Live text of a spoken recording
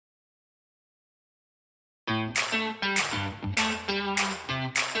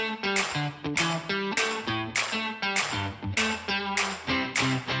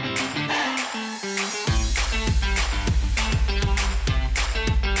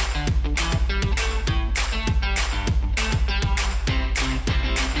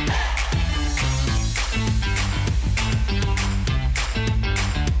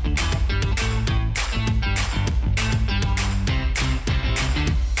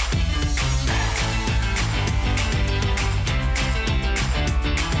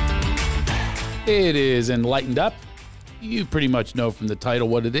It is Enlightened Up. You pretty much know from the title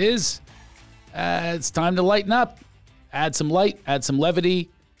what it is. It's time to lighten up. Add some light, add some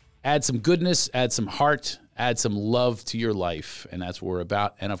levity, add some goodness, add some heart, add some love to your life. And that's what we're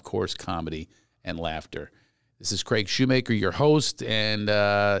about. And, of course, comedy and laughter. This is Craig Shoemaker, your host. And,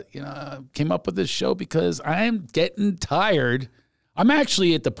 came up with this show because I am getting tired. I'm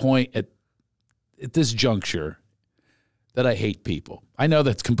actually at the point at this juncture that I hate people. I know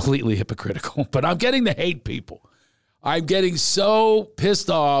that's completely hypocritical, but I'm getting to hate people. I'm getting so pissed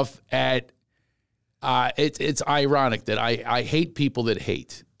off at it's ironic that I hate people that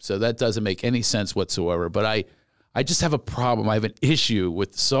hate. So that doesn't make any sense whatsoever. But I just have a problem. I have an issue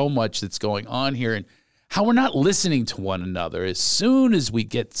with so much that's going on here and how we're not listening to one another. As soon as we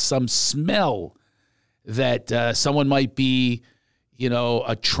get some smell that someone might be,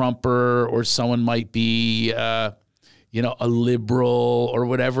 a Trumper, or someone might be, a liberal or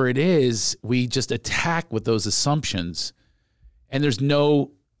whatever it is, we just attack with those assumptions. And there's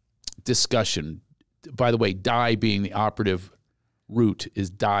no discussion. By the way, die being the operative root is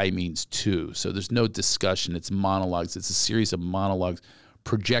die means two. So there's no discussion. It's monologues. It's a series of monologues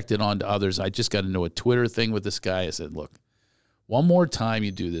projected onto others. I just got into a Twitter thing with this guy. I said, look, one more time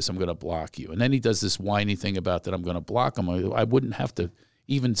you do this, I'm going to block you. And then he does this whiny thing about that I'm going to block him. I wouldn't have to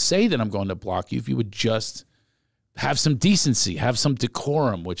even say that I'm going to block you if you would just have some decency, have some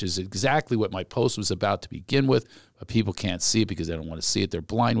decorum, which is exactly what my post was about to begin with. But people can't see it because they don't want to see it. They're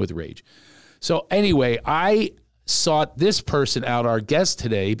blind with rage. So anyway, I sought this person out, our guest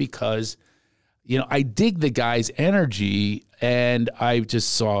today, because, I dig the guy's energy, and I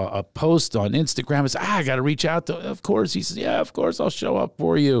just saw a post on Instagram. I said, I got to reach out to, of course. He says, yeah, of course, I'll show up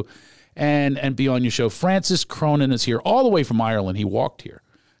for you and be on your show. Francis Cronin is here all the way from Ireland. He walked here.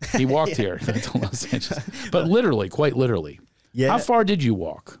 He walked here to Los Angeles, but literally, quite literally. Yeah. How far did you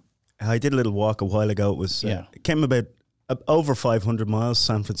walk? I did a little walk a while ago. It was it came about over 500 miles,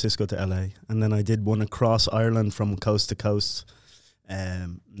 San Francisco to LA, and then I did one across Ireland from coast to coast.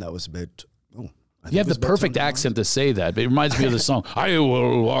 That was about. You have the perfect accent to say that, but it reminds me of the song "I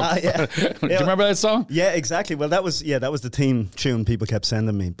Will Walk." Yeah. Do you remember that song? Yeah, exactly. Well, that was the theme tune people kept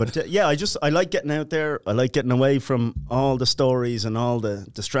sending me. But I like getting out there. I like getting away from all the stories and all the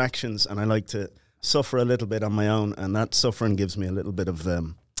distractions, and I like to suffer a little bit on my own. And that suffering gives me a little bit of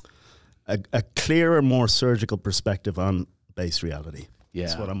a clearer, more surgical perspective on base reality. Yeah,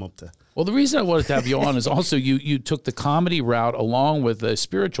 that's what I'm up to. Well, the reason I wanted to have you on is also you took the comedy route along with the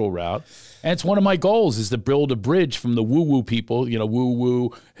spiritual route. And it's one of my goals is to build a bridge from the woo-woo people,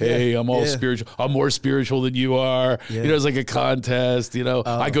 woo-woo, hey, I'm all spiritual. I'm more spiritual than you are. Yeah. It's like a contest,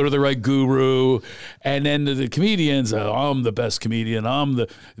 I go to the right guru. And then the comedians, I'm the best comedian.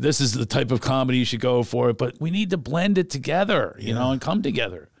 This is the type of comedy you should go for. But we need to blend it together, and come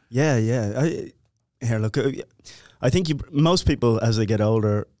together. Yeah. Look, I think most people, as they get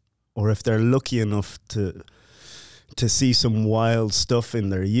older, or if they're lucky enough to see some wild stuff in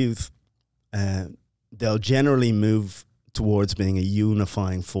their youth, they'll generally move towards being a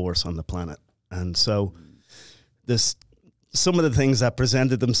unifying force on the planet. And so some of the things that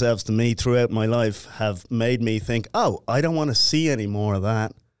presented themselves to me throughout my life have made me think, I don't want to see any more of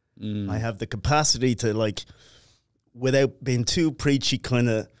that. I have the capacity to, without being too preachy, kind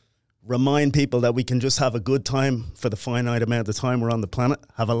of remind people that we can just have a good time for the finite amount of time we're on the planet,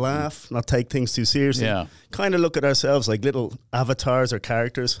 have a laugh, not take things too seriously, kind of look at ourselves like little avatars or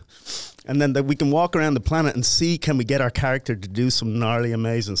characters, and then that we can walk around the planet and see, can we get our character to do some gnarly,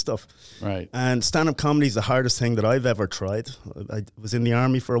 amazing stuff. Right. And stand-up comedy is the hardest thing that I've ever tried. I was in the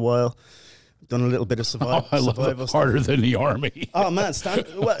army for a while, done a little bit of survival. I love it. Harder than the army. Oh man,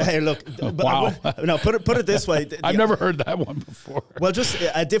 hey, look. Wow. No, put it this way. I've never heard that one before. Well, just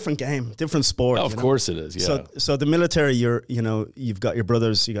a different game, different sport. Of course it is. Yeah. So the military, you've got your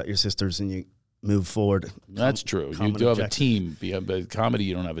brothers, you got your sisters, and you move forward. That's true. You do have a team. But comedy,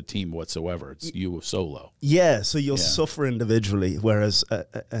 you don't have a team whatsoever. It's you solo. Yeah. So you'll suffer individually, whereas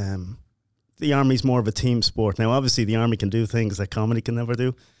the army's more of a team sport. Now, obviously, the army can do things that comedy can never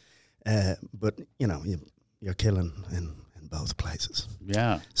do. But you're killing in both places.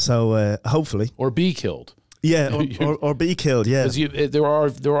 Yeah. So hopefully, or be killed. Yeah, or be killed. Yeah. Because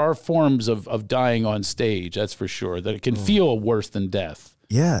there are forms of dying on stage. That's for sure. That it can feel worse than death.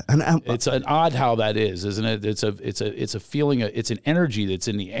 Yeah, and it's an odd how that is, isn't it? It's a feeling. It's an energy that's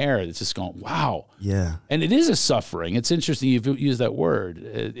in the air. That's just going, wow. Yeah. And it is a suffering. It's interesting you've used that word.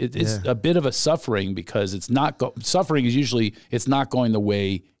 It's a bit of a suffering because it's not suffering is usually it's not going the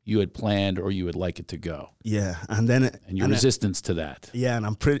way you had planned or you would like it to go. Yeah, and then your resistance to that. Yeah, and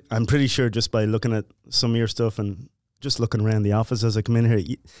I'm pretty sure just by looking at some of your stuff and just looking around the office as I come in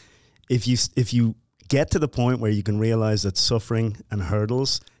here, if you get to the point where you can realize that suffering and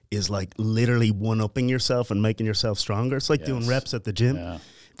hurdles is like literally one-upping yourself and making yourself stronger. It's like doing reps at the gym. Yeah.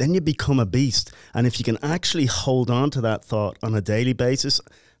 Then you become a beast. And if you can actually hold on to that thought on a daily basis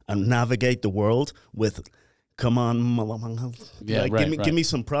and navigate the world with, come on, give me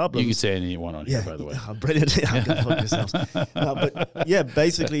some problems. You can say anything you want on here, by the way. Oh, brilliant. I'm gonna fuck yourselves. No, but yeah,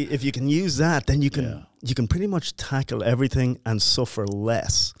 basically, if you can use that, then you can pretty much tackle everything and suffer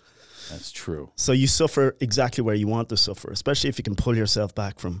less. That's true. So you suffer exactly where you want to suffer, especially if you can pull yourself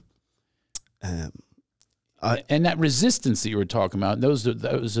back from. And that resistance that you were talking about, those are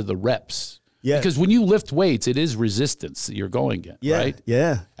the reps. Yeah. Because when you lift weights, it is resistance that you're going at, right?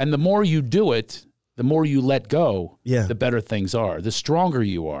 Yeah. And the more you do it, the more you let go, the better things are, the stronger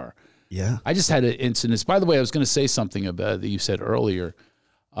you are. Yeah. I just had an incident. By the way, I was going to say something about that you said earlier,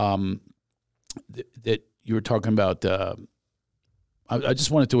 that you were talking about. I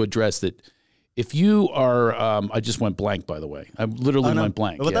just wanted to address that. If you are, I just went blank, by the way. I literally went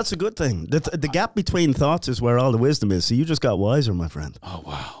blank. Well, that's a good thing. The gap between thoughts is where all the wisdom is. So you just got wiser, my friend. Oh,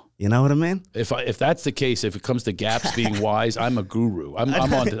 wow. You know what I mean? If that's the case, if it comes to gaps being wise, I'm a guru. I'm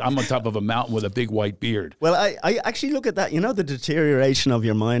on top of a mountain with a big white beard. Well, I actually look at that. You know, the deterioration of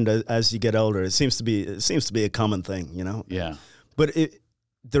your mind as you get older. It seems to be a common thing. You know. Yeah. But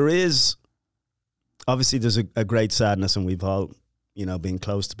there is obviously there's a great sadness, and we've all been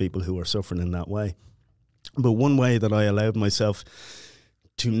close to people who are suffering in that way. But one way that I allowed myself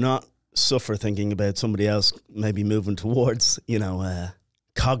to not suffer thinking about somebody else maybe moving towards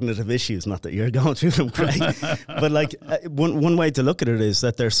cognitive issues, not that you're going through them, Craig, but like one way to look at it is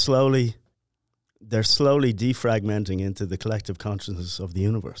that they're slowly defragmenting into the collective consciousness of the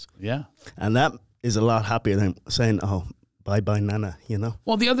universe. Yeah. And that is a lot happier than saying, oh, bye-bye, Nana,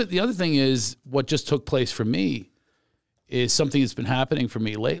 Well, the other thing is what just took place for me is something that's been happening for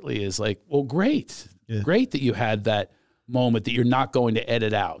me lately is like, well, great. Yeah. Great that you had that moment that you're not going to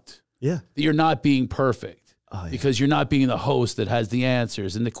edit out. Yeah. That you're not being perfect. Because you're not being the host that has the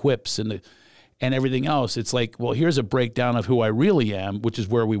answers and the quips and everything else. It's like, well, here's a breakdown of who I really am, which is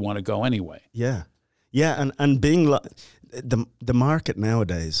where we want to go anyway. Yeah. Yeah, and being the market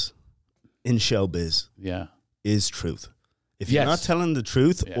nowadays in showbiz is truth. If you're not telling the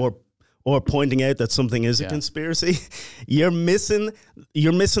truth or pointing out that something is a conspiracy, you're missing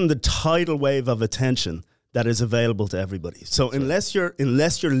the tidal wave of attention that is available to everybody. So unless you're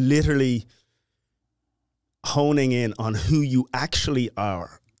literally honing in on who you actually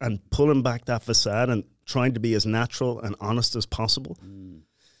are and pulling back that facade and trying to be as natural and honest as possible,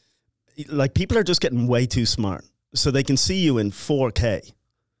 like people are just getting way too smart. So they can see you in 4K.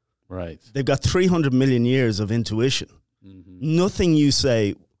 Right. They've got 300 million years of intuition. Mm-hmm. Nothing you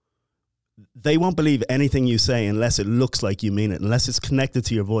say, they won't believe anything you say unless it looks like you mean it, unless it's connected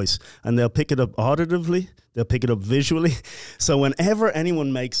to your voice. And they'll pick it up auditively, they'll pick it up visually. So whenever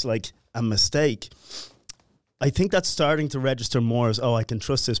anyone makes like a mistake, I think that's starting to register more as, oh, I can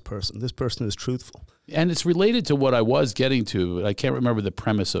trust this person. This person is truthful. And it's related to what I was getting to. I can't remember the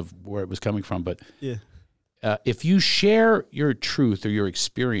premise of where it was coming from, but if you share your truth or your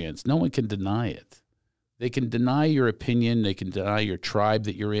experience, no one can deny it. They can deny your opinion. They can deny your tribe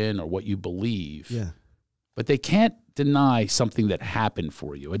that you're in or what you believe. Yeah. But they can't deny something that happened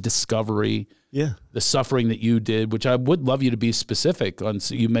for you, a discovery, the suffering that you did, which I would love you to be specific on.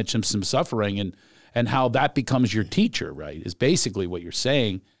 So you mentioned some suffering and how that becomes your teacher, right, is basically what you're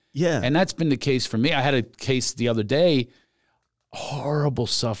saying. Yeah. And that's been the case for me. I had a case the other day, horrible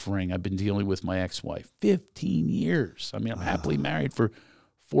suffering I've been dealing with my ex-wife, 15 years. I mean, I'm happily married for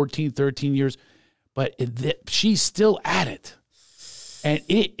 14, 13 years, but she's still at it. And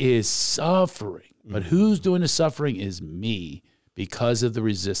it is suffering. But who's doing the suffering is me. Because of the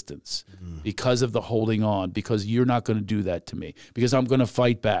resistance, because of the holding on, because you're not going to do that to me, because I'm going to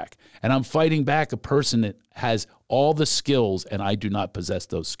fight back. And I'm fighting back a person that has all the skills, and I do not possess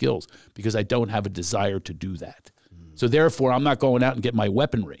those skills because I don't have a desire to do that. So therefore, I'm not going out and get my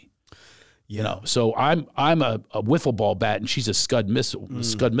weaponry. You know, so I'm a wiffle ball bat, and she's a Scud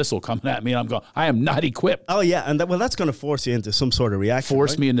missile coming at me, and I'm going, I am not equipped. Oh yeah, and that's going to force you into some sort of reaction.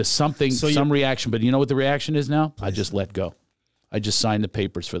 Force me into something, some reaction. But you know what the reaction is now? Please. I just let go. I just signed the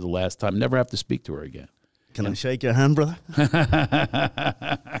papers for the last time. Never have to speak to her again. Can I shake your hand, brother?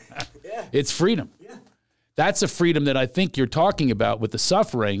 It's freedom. Yeah. That's a freedom that I think you're talking about with the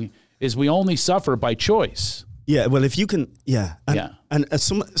suffering is we only suffer by choice. Yeah, well, if you can, And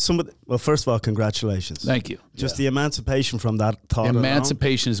some of the, well, first of all, congratulations. Thank you. Just the emancipation from that thought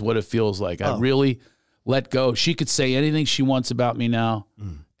Emancipation is what it feels like. I really let go. She could say anything she wants about me now,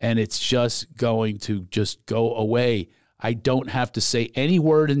 and it's just going to just go away. I don't have to say any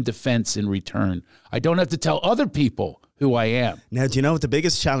word in defense in return. I don't have to tell other people who I am. Now, do you know what the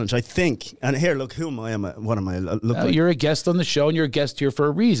biggest challenge, I think, and here, look, who am I? What am I? Look like? You're a guest on the show, and you're a guest here for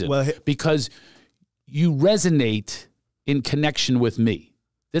a reason. Well, because you resonate in connection with me.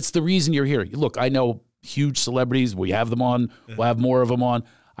 That's the reason you're here. Look, I know huge celebrities. We have them on. We'll have more of them on.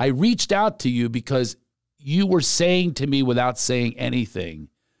 I reached out to you because you were saying to me without saying anything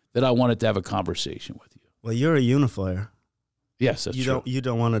that I wanted to have a conversation with you. Well, you're a unifier. Yes, that's true. You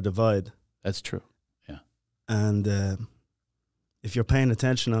don't want to divide. That's true. Yeah. And if you're paying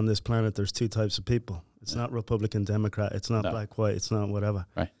attention on this planet, there's two types of people. It's not Republican, Democrat. It's not black, white. It's not whatever.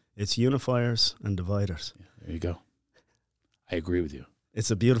 Right. It's unifiers and dividers. Yeah, there you go. I agree with you.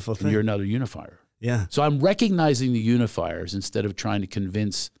 It's a beautiful thing. And you're another unifier. Yeah. So I'm recognizing the unifiers instead of trying to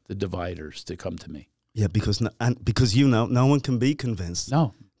convince the dividers to come to me. Yeah, because you know, no one can be convinced.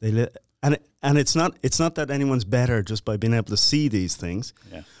 No. And it's not that anyone's better just by being able to see these things.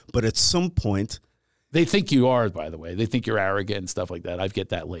 Yeah. But at some point, they think you are, by the way. They think you're arrogant and stuff like that. I get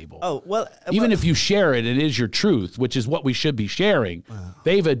that label. Oh, well. Even if you share it, it is your truth, which is what we should be sharing. Wow.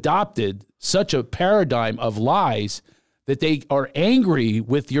 They've adopted such a paradigm of lies that they are angry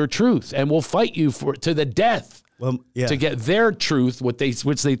with your truth and will fight you to the death. Well, yeah. To get their truth, which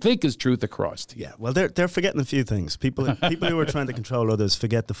they think is truth, across to you. Yeah, well, they're forgetting a few things. People who are trying to control others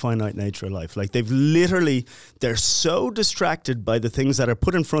forget the finite nature of life. Like they're so distracted by the things that are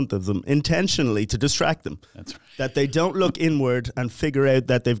put in front of them intentionally to distract them. That's right. That they don't look inward and figure out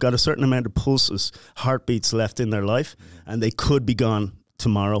that they've got a certain amount of pulses, heartbeats left in their life, and they could be gone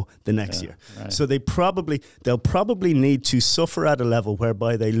tomorrow, the next year. Right. So they'll probably need to suffer at a level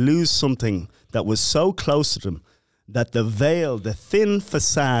whereby they lose something that was so close to them that the veil, the thin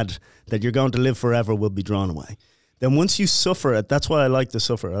facade that you're going to live forever will be drawn away. Then once you suffer it, that's why I like to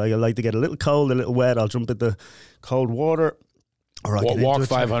suffer. I like to get a little cold, a little wet. I'll jump in the cold water. Or I walk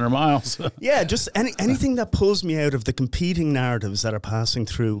 500 miles. Yeah, just anything that pulls me out of the competing narratives that are passing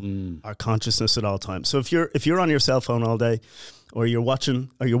through our consciousness at all times. So if you're on your cell phone all day, or you're walking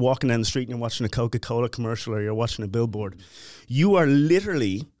down the street and you're watching a Coca-Cola commercial, or you're watching a billboard, you are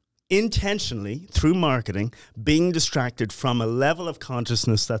literally intentionally, through marketing, being distracted from a level of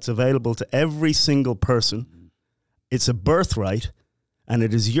consciousness that's available to every single person. It's a birthright, and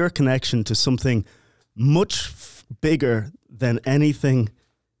it is your connection to something much bigger than anything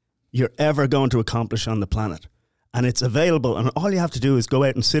you're ever going to accomplish on the planet. And it's available, and all you have to do is go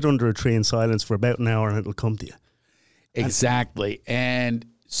out and sit under a tree in silence for about an hour, and it'll come to you. Exactly. And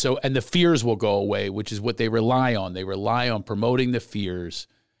the fears will go away, which is what they rely on. They rely on promoting the fears,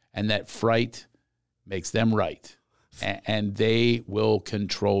 and that fright makes them right. And they will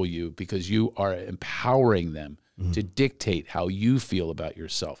control you because you are empowering them to dictate how you feel about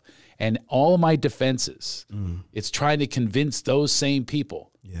yourself. And all of my defenses, it's trying to convince those same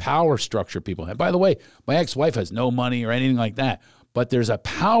people, power structure people. And by the way, my ex-wife has no money or anything like that, but there's a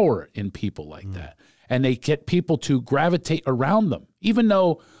power in people like that. And they get people to gravitate around them. Even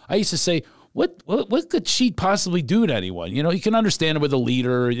though I used to say, what could she possibly do to anyone? You know, you can understand it with a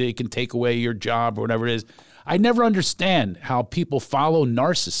leader. They can take away your job or whatever it is. I never understand how people follow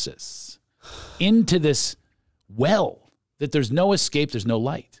narcissists into this well that there's no escape, there's no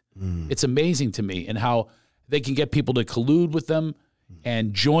light. It's amazing to me, and how they can get people to collude with them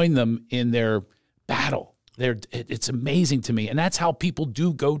and join them in their battle. It's amazing to me, and that's how people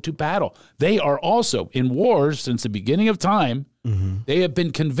do go to battle. They are also in wars since the beginning of time. They have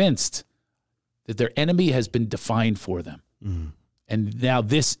been convinced that their enemy has been defined for them. And now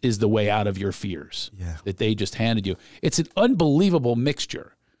this is the way out of your fears that they just handed you. It's an unbelievable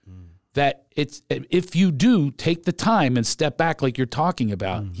mixture that if you do take the time and step back like you're talking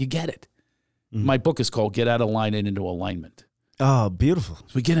about, you get it. My book is called Get Out of Line and Into Alignment. Oh, beautiful. So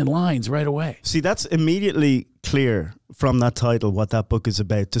we get in lines right away. See, that's immediately clear from that title what that book is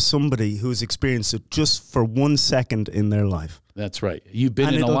about to somebody who's experienced it just for 1 second in their life. That's right. You've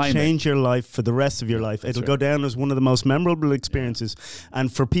been in alignment. And it'll change your life for the rest of your life. It'll go down as one of the most memorable experiences.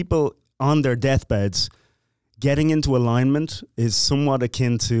 And for people on their deathbeds, getting into alignment is somewhat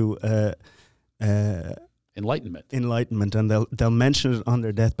akin to enlightenment. Enlightenment, and they'll mention it on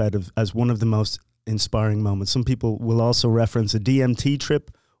their deathbed as one of the most inspiring moments. Some people will also reference a DMT trip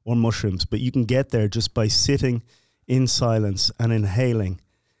or mushrooms, but you can get there just by sitting in silence and inhaling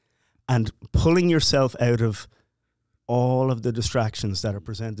and pulling yourself out of all of the distractions that are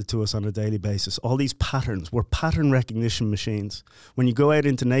presented to us on a daily basis. All these patterns, we're pattern recognition machines. When you go out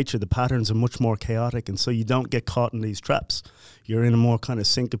into nature, the patterns are much more chaotic, and so you don't get caught in these traps. You're in a more kind of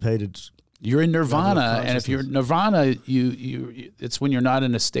syncopated... You're in nirvana, and if you're in nirvana, you it's when you're not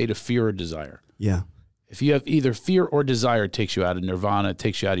in a state of fear or desire. Yeah. If you have either fear or desire, it takes you out of nirvana, it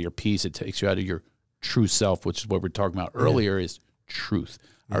takes you out of your peace, it takes you out of your true self, which is what we're talking about earlier, is truth.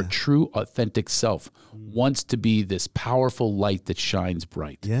 Our true, authentic self wants to be this powerful light that shines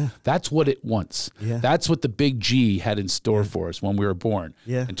bright. Yeah. That's what it wants. Yeah. That's what the big G had in store for us when we were born.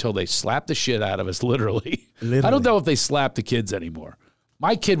 Yeah. Until they slapped the shit out of us, literally. I don't know if they slap the kids anymore.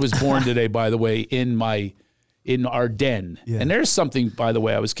 My kid was born today, by the way, in our den. Yeah. And there's something, by the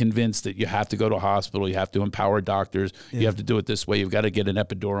way, I was convinced that you have to go to a hospital, you have to empower doctors, you have to do it this way, you've got to get an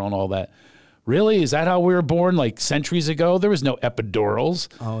epidural and all that. Really? Is that how we were born like centuries ago? There was no epidurals.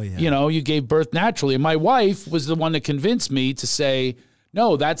 Oh, yeah. You know, you gave birth naturally. And my wife was the one that convinced me to say,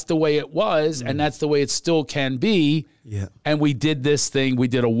 no, that's the way it was, and that's the way it still can be. Yeah. And we did this thing. We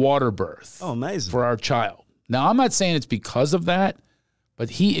did a water birth. Oh, amazing. For our child. Now, I'm not saying it's because of that,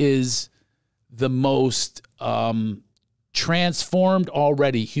 but he is the most transformed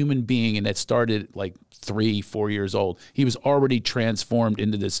already human being, and that started like 3-4 years old. He was already transformed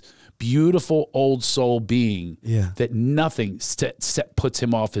into this beautiful old soul being that nothing puts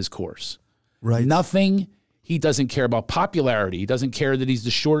him off his course. Right. Nothing. He doesn't care about popularity. He doesn't care that he's the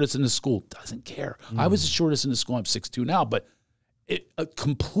shortest in the school. Doesn't care. I was the shortest in the school. I'm 6'2" now, but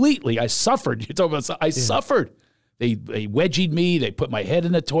completely, I suffered. You're talking about, I suffered. They wedgied me. They put my head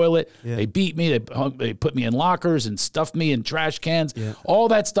in the toilet. Yeah. They beat me. They put me in lockers and stuffed me in trash cans. Yeah. All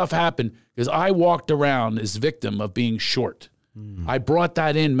that stuff happened because I walked around as victim of being short. I brought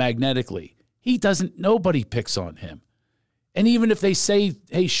that in magnetically. Nobody picks on him. And even if they say,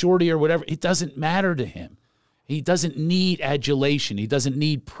 hey, shorty or whatever, it doesn't matter to him. He doesn't need adulation. He doesn't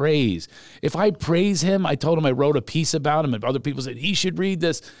need praise. If I praise him, I told him I wrote a piece about him and other people said, he should read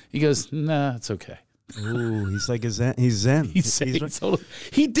this. He goes, nah, it's okay. Ooh, he's like a zen. He's zen.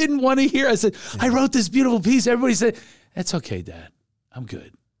 He didn't want to hear. I said, I wrote this beautiful piece. Everybody said, that's okay, Dad. I'm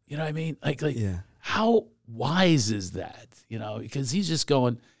good. You know what I mean? Like how wise is that? You know, because he's just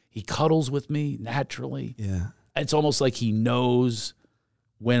going, he cuddles with me naturally. Yeah. It's almost like he knows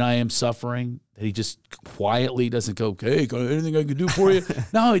when I am suffering, that he just quietly doesn't go, hey, anything I can do for you?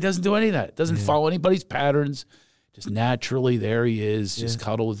 No, he doesn't do any of that. Doesn't follow anybody's patterns. Just naturally, there he is, just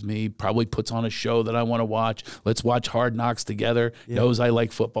cuddle with me, probably puts on a show that I want to watch. Let's watch Hard Knocks together. Knows I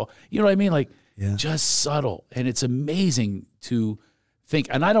like football. You know what I mean? Like, just subtle. And it's amazing to think,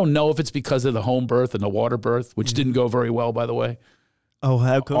 and I don't know if it's because of the home birth and the water birth, which didn't go very well, by the way. Oh,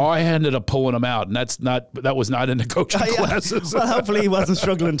 how come? I ended up pulling him out, and that was not in the coaching classes. Well, hopefully he wasn't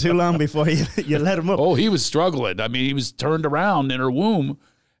struggling too long before you let him up. Oh, he was struggling. I mean, he was turned around in her womb,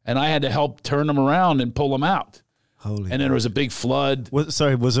 and I had to help turn him around and pull him out. And then there was a big flood. Was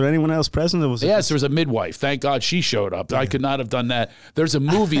there anyone else present? Yes, there was a midwife. Thank God she showed up. I could not have done that. There's a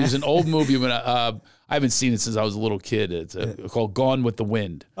movie. There's an old movie. When I haven't seen it since I was a little kid. It's called Gone with the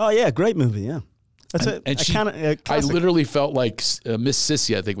Wind. Oh, yeah. Great movie, yeah. That's I literally felt like Miss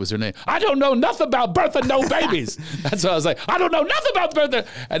Sissy, I think was her name. I don't know nothing about birth and no babies. That's what I was like. I don't know nothing about birth.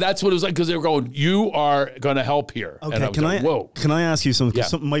 And that's what it was like, because they were going, you are going to help here. Okay, and I was like, whoa. Can I ask you something?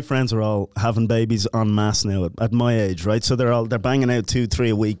 Because some of my friends are all having babies en masse now at my age, right? So they're banging out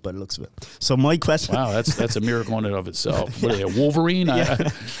 2-3 a week by the looks of it. So my question... Wow, that's a miracle in and of itself. What are they, a Wolverine?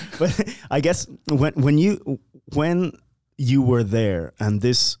 But I guess when you were there and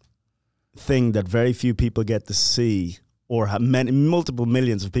this thing that very few people get to see, or have multiple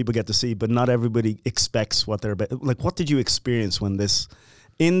millions of people get to see, but not everybody expects what they're about. Like, what did you experience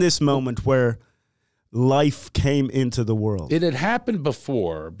in this moment where life came into the world? It had happened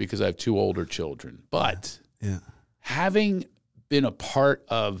before because I have 2 older children, but having been a part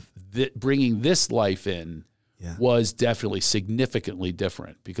of bringing this life in was definitely significantly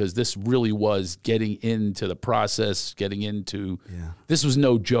different, because this really was getting into the process, getting into, this was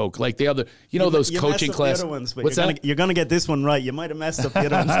no joke. Like the other, those coaching classes. What's that? You're going to get this one right. You might have messed up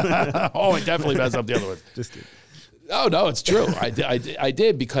the other ones. Oh, I definitely messed up the other ones. Just kidding. Oh, no, it's true. I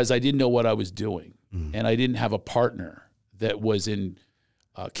did, because I didn't know what I was doing. And I didn't have a partner that was in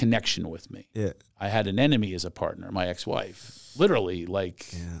connection with me. Yeah. I had an enemy as a partner, my ex-wife. Literally,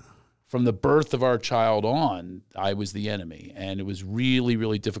 from the birth of our child on, I was the enemy. And it was really,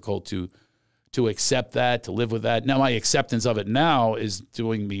 really difficult to accept that, to live with that. Now, my acceptance of it now is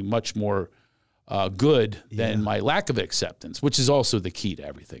doing me much more good than my lack of acceptance, which is also the key to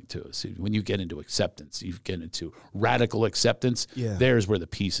everything, too. So when you get into acceptance, you get into radical acceptance, there's where the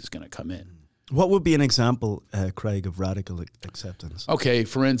peace is going to come in. What would be an example, Craig, of radical acceptance? Okay,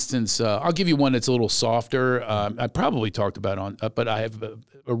 for instance, I'll give you one that's a little softer. I probably talked about on, but I have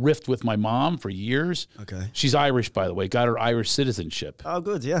a rift with my mom for years. Okay. She's Irish, by the way. Got her Irish citizenship. Oh,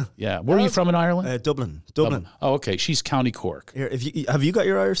 good, yeah. Yeah. Where are you from in Ireland? Dublin. Oh, okay. She's County Cork. Here, have you got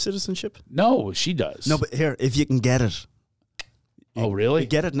your Irish citizenship? No, she does. No, but here, if you can get it. Oh, really? You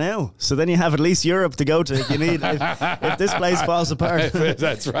get it now. So then you have at least Europe to go to if you need, if this place falls apart.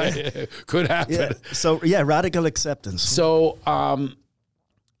 That's right. Could happen. Yeah. So, yeah, radical acceptance. So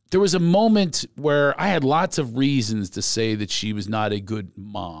there was a moment where I had lots of reasons to say that she was not a good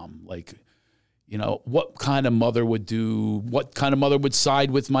mom. Like, you know, what kind of mother would do, what kind of mother would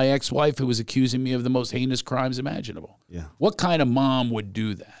side with my ex-wife who was accusing me of the most heinous crimes imaginable? Yeah. What kind of mom would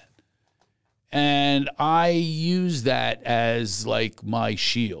do that? And I use that as like my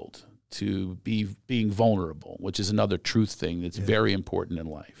shield to being vulnerable, which is another truth thing that's very important in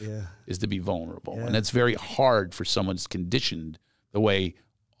life, is to be vulnerable. And it's very hard for someone who's conditioned the way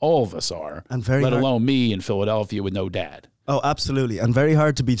all of us are, and very let alone me in Philadelphia with no dad. Oh, absolutely. And very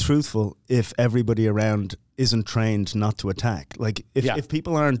hard to be truthful if everybody around isn't trained not to attack. Like if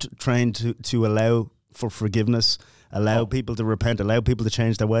people aren't trained to allow for forgiveness, allow people to repent, allow people to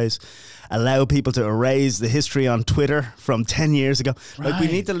change their ways, allow people to erase the history on Twitter from 10 years ago. Like, we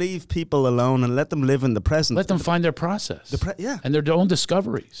need to leave people alone and let them live in the present. Let them find their process. And their own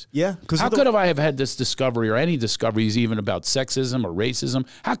discoveries. Yeah. How could I have had this discovery or any discoveries even about sexism or racism?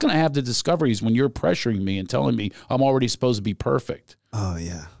 How can I have the discoveries when you're pressuring me and telling me I'm already supposed to be perfect? Oh,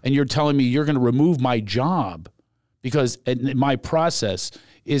 yeah. And you're telling me you're going to remove my job because my process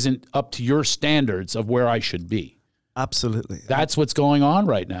isn't up to your standards of where I should be. Absolutely. That's what's going on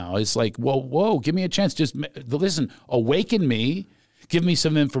right now. It's like, whoa, give me a chance. Just listen, awaken me, give me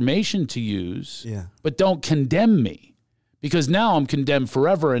some information to use, but don't condemn me. Because now I'm condemned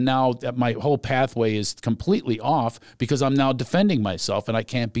forever, and now my whole pathway is completely off because I'm now defending myself and I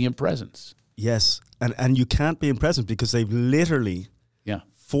can't be in presence. Yes, and you can't be in presence because they've literally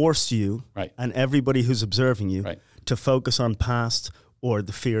forced you and everybody who's observing you to focus on past or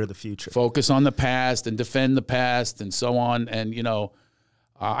the fear of the future. Focus on the past and defend the past and so on. And, you know,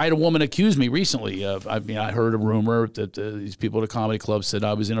 I had a woman accuse me recently of, I heard a rumor that these people at a comedy club said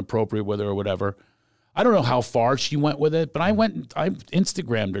I was inappropriate with her or whatever. I don't know how far she went with it, but I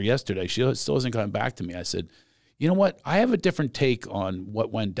Instagrammed her yesterday. She still hasn't gotten back to me. I said, you know what? I have a different take on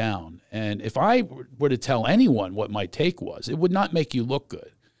what went down. And if I were to tell anyone what my take was, it would not make you look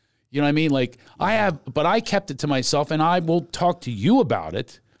good. You know what I mean? Like but I kept it to myself, and I will talk to you about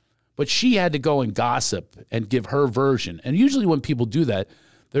it. But she had to go and gossip and give her version. And usually when people do that,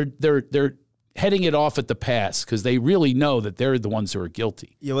 they're heading it off at the pass because they really know that they're the ones who are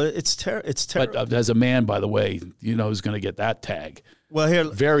guilty. Yeah, well, it's terrible. But as a man, by the way, you know who's going to get that tag. Well, here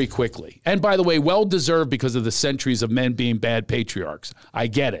very quickly. And by the way, well deserved because of the centuries of men being bad patriarchs. I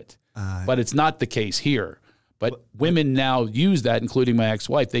get it, but it's not the case here. But women now use that, including my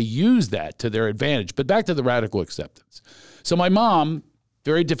ex-wife. They use that to their advantage. But back to the radical acceptance. So my mom,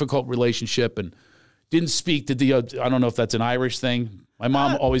 very difficult relationship, and didn't speak to the, I don't know if that's an Irish thing. My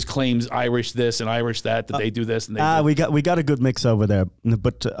mom always claims Irish this and Irish that they do this and they do. We got a good mix over there.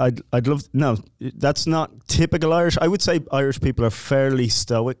 But I'd love, no, that's not typical Irish. I would say Irish people are fairly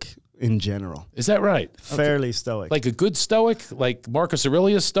stoic in general. Is that right? Fairly stoic. Like a good stoic? Like Marcus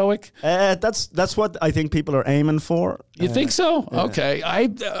Aurelius stoic? That's what I think people are aiming for. You think so? Yeah. Okay.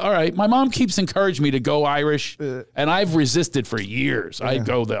 All right. My mom keeps encouraging me to go Irish, and I've resisted for years. I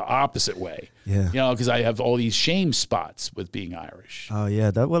go the opposite way. Yeah. You know, because I have all these shame spots with being Irish. Oh, yeah.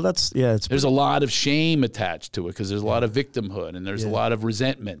 There's a lot of shame attached to it because there's a lot of victimhood and there's a lot of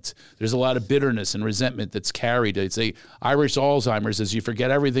resentment. There's a lot of bitterness and resentment that's carried. It's a Irish Alzheimer's is you forget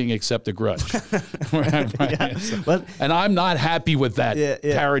everything except a grudge. And I'm not happy with that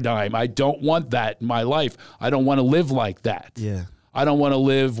paradigm. I don't want that in my life. I don't want to live like that. Yeah. I don't want to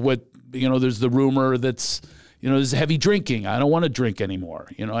live with, you know, there's the rumor that's, you know, there's heavy drinking. I don't want to drink anymore.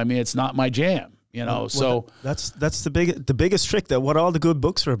 You know, I mean, it's not my jam, you know, so. That's the biggest trick that what all the good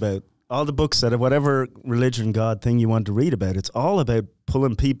books are about. All the books that whatever religion, God thing you want to read about, it's all about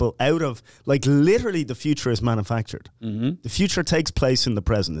pulling people out of, like, literally the future is manufactured. The future takes place in the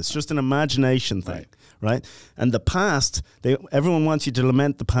present. It's just an imagination thing, right? And the past, everyone wants you to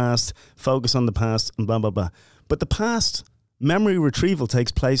lament the past, focus on the past, and blah, blah, blah. But the past, memory retrieval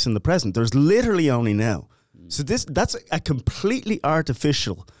takes place in the present. There's literally only now. So that's a completely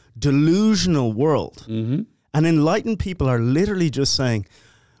artificial, delusional world. And enlightened people are literally just saying,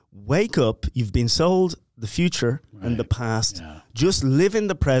 wake up, you've been sold the future and the past. Just live in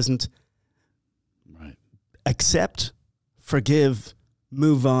the present. Accept, forgive,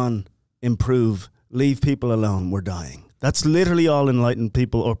 move on, improve, leave people alone, we're dying. That's literally all enlightened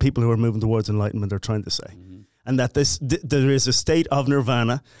people or people who are moving towards enlightenment are trying to say. And that there is a state of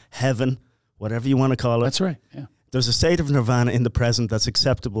nirvana, heaven, whatever you want to call it. That's right, yeah. There's a state of nirvana in the present that's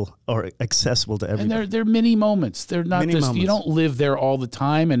acceptable or accessible to everybody. And they're mini moments. They're not Mini just, moments. you don't live there all the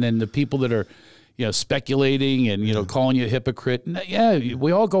time. And then the people that are, speculating and, calling you a hypocrite. Yeah,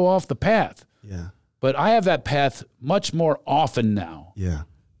 we all go off the path. Yeah. But I have that path much more often now. Yeah.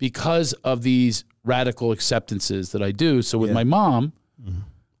 Because of these radical acceptances that I do. So with my mom,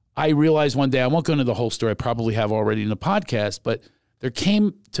 I realized one day, I won't go into the whole story, I probably have already in the podcast, but there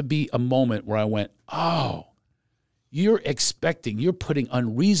came to be a moment where I went, oh, you're putting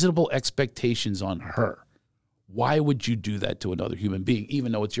unreasonable expectations on her. Why would you do that to another human being,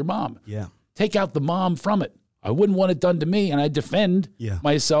 even though it's your mom? Yeah. Take out the mom from it. I wouldn't want it done to me, and I defend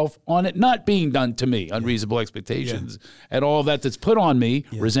myself on it not being done to me, unreasonable expectations, and all of that's put on me,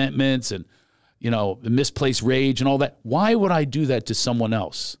 resentments and, misplaced rage and all that. Why would I do that to someone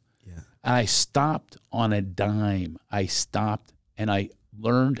else? Yeah. And I stopped on a dime. I stopped, and I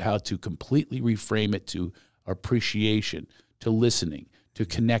learned how to completely reframe it to appreciation, to listening, to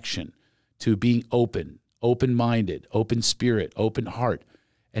connection, to being open-minded, open spirit, open heart.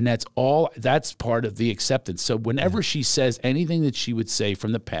 And that's part of the acceptance. So whenever she says anything that she would say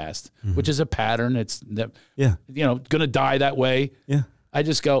from the past, which is a pattern, it's going to die that way. Yeah. I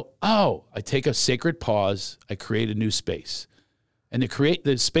just go, oh, I take a sacred pause. I create a new space. And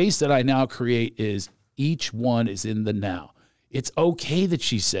the space that I now create is each one is in the now. It's okay that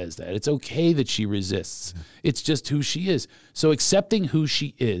she says that. It's okay that she resists. Yeah. It's just who she is. So accepting who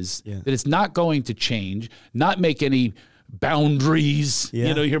she is, that it's not going to change, not make any boundaries.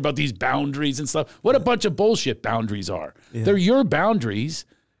 You hear about these boundaries and stuff. What a bunch of bullshit boundaries are. They're your boundaries.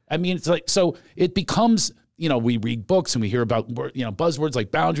 I mean, it's like, so it becomes, we read books and we hear about, buzzwords like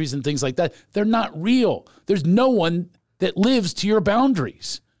boundaries and things like that. They're not real. There's no one that lives to your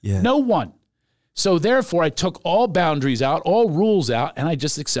boundaries. Yeah. No one. So therefore I took all boundaries out, all rules out, and I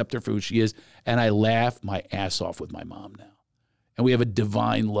just accept her for who she is. And I laugh my ass off with my mom now. And we have a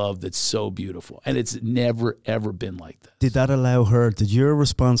divine love that's so beautiful. And it's never, ever been like this. Did your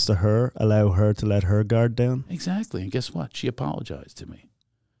response to her allow her to let her guard down? Exactly. And guess what? She apologized to me.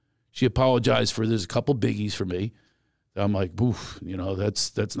 She apologized there's a couple biggies for me. I'm like, oof,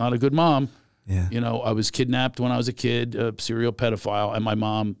 that's not a good mom. Yeah. I was kidnapped when I was a kid, a serial pedophile, and my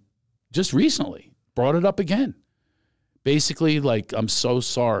mom just recently brought it up again. Basically, like, I'm so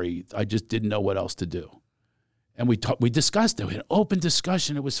sorry. I just didn't know what else to do. And we discussed it. We had an open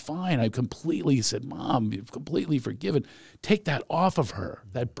discussion. It was fine. I completely said, Mom, you've completely forgiven. Take that off of her,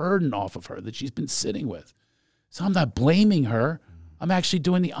 that burden off of her that she's been sitting with. So I'm not blaming her. I'm actually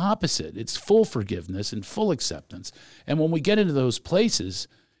doing the opposite. It's full forgiveness and full acceptance. And when we get into those places,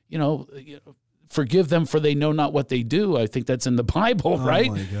 forgive them for they know not what they do. I think that's in the Bible, right?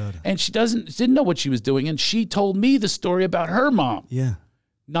 Oh my God. And she didn't know what she was doing. And she told me the story about her mom. Yeah.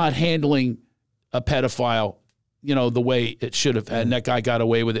 Not handling a pedophile, the way it should have, and that guy got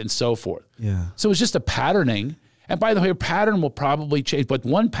away with it and so forth. Yeah. So it's just a patterning. And by the way, a pattern will probably change, but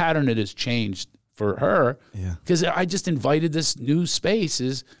one pattern that has changed for her, because I just invited this new space,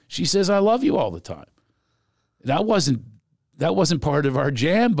 is she says, I love you all the time. That wasn't part of our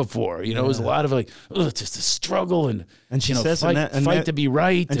jam before. It was a lot of like, it's just a struggle and she says fight to be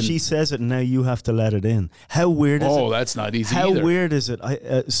right. And she says it, and now you have to let it in. How weird is it? Oh, that's not easy How either. weird is it?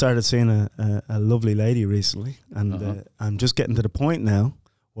 I started seeing a lovely lady recently, and I'm just getting to the point now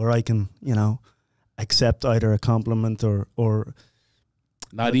where I can, accept either a compliment or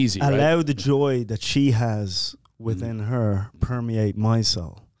not easy, allow right? the joy that she has within her permeate my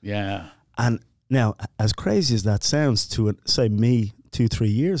soul. Yeah. And now, as crazy as that sounds to, say, me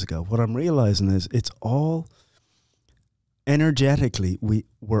 2-3 years ago, what I'm realizing is it's all energetically,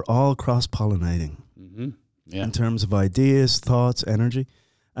 we're all cross-pollinating in terms of ideas, thoughts, energy.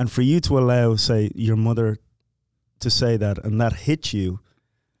 And for you to allow, say, your mother to say that and that hit you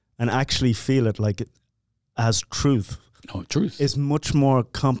and actually feel it like it as truth. Oh, truth. Is much more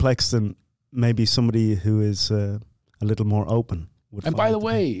complex than maybe somebody who is a little more open would. And by the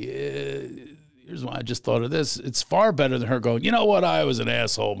way, here's why I just thought of this. It's far better than her going, you know what, I was an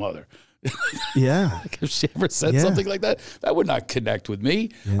asshole mother. Yeah. Like if she ever said something like that, that would not connect with me.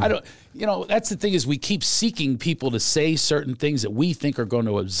 Yeah. I don't, that's the thing is we keep seeking people to say certain things that we think are going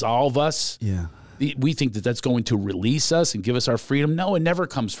to absolve us. Yeah. We think that that's going to release us and give us our freedom. No, it never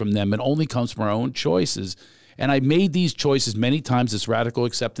comes from them. It only comes from our own choices. And I made these choices many times, this radical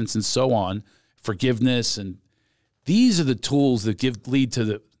acceptance and so on, forgiveness. And these are the tools that lead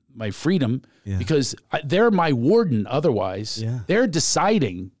to my freedom because they're my warden otherwise. Yeah. They're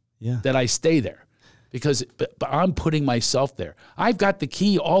deciding that I stay there, because but I'm putting myself there. I've got the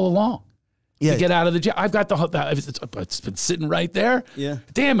key all along. To get out of the jail. I've got it's been sitting right there. Yeah.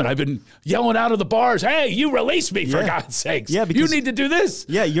 Damn it, I've been yelling out of the bars, hey, you release me, for God's sakes. Yeah, you need to do this.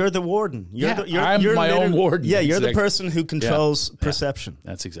 Yeah, you're the warden. I'm my own warden. Yeah, you're the person who controls perception.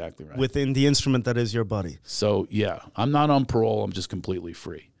 That's exactly right. Within the instrument that is your body. So, yeah, I'm not on parole. I'm just completely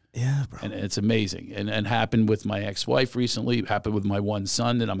free. Yeah, bro. And it's amazing. And happened with my ex-wife recently. Happened with my one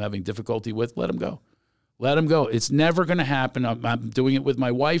son that I'm having difficulty with. Let him go. Let him go. It's never going to happen. I'm doing it with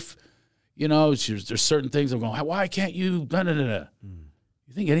my wife. You know, there's certain things I'm going, why can't you? You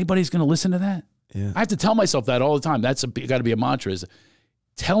think anybody's going to listen to that? Yeah. I have to tell myself that all the time. That's got to be a mantra, is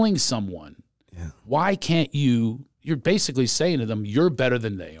telling someone, why can't you? You're basically saying to them, you're better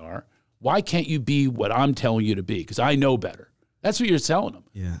than they are. Why can't you be what I'm telling you to be? Because I know better. That's what you're telling them.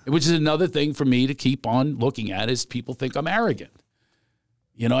 Yeah. Which is another thing for me to keep on looking at, is people think I'm arrogant.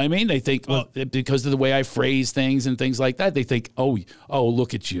 You know what I mean? They think, because of the way I phrase things and things like that, they think, oh,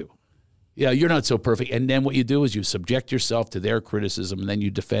 look at you. Yeah, you're not so perfect. And then what you do is you subject yourself to their criticism, and then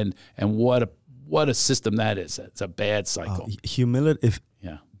you defend. And what a system that is. It's a bad cycle. Humility.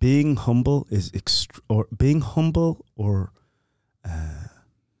 Being humble is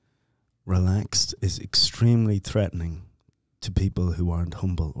relaxed is extremely threatening to people who aren't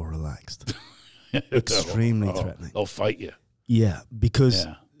humble or relaxed. Extremely threatening. They'll fight you. Yeah, because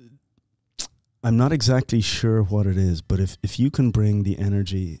I'm not exactly sure what it is, but if you can bring the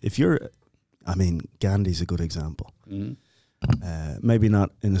energy, Gandhi's a good example. Maybe not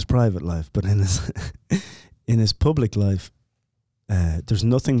in his private life, but in his in his public life, there's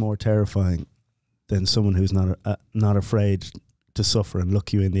nothing more terrifying than someone who's not afraid to suffer and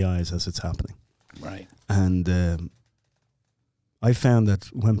look you in the eyes as it's happening. Right. And I found that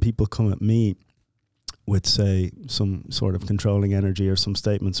when people come at me with, say, some sort of controlling energy or some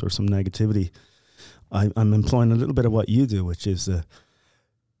statements or some negativity, I'm employing a little bit of what you do, which is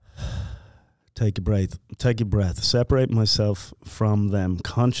take a breath, separate myself from them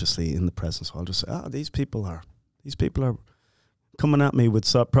consciously in the present. So I'll just say, these people are coming at me with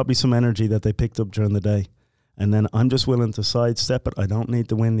probably some energy that they picked up during the day. And then I'm just willing to sidestep it. I don't need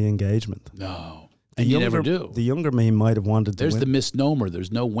to win the engagement. No. And you never do. The younger me might have wanted to win. There's the misnomer.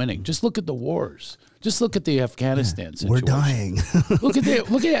 There's no winning. Just look at the wars. Just look at the Afghanistan situation. We're dying. look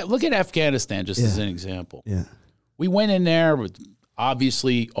at Afghanistan just as an example. Yeah. We went in there with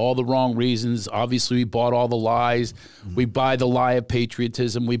obviously all the wrong reasons. Obviously, we bought all the lies. We buy the lie of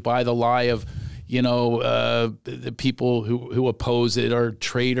patriotism. We buy the lie of, the people who oppose it are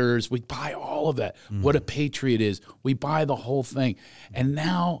traitors. We buy all of that. What a patriot is. We buy the whole thing. And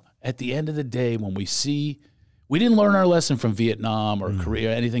now, at the end of the day, when we see, we didn't learn our lesson from Vietnam or Korea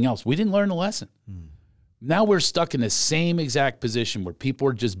or anything else. We didn't learn the lesson. Now we're stuck in the same exact position where people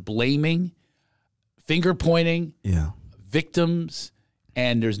are just blaming, finger pointing, victims,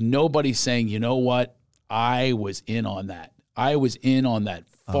 and there's nobody saying, you know what, I was in on that. I was in on that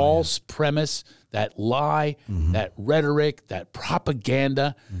false premise, that lie, that rhetoric, that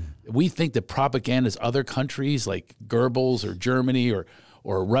propaganda. We think that propaganda is other countries like Goebbels or Germany or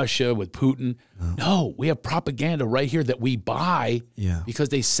Russia with Putin. No, we have propaganda right here that we buy because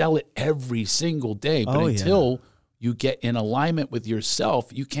they sell it every single day. But until you get in alignment with yourself,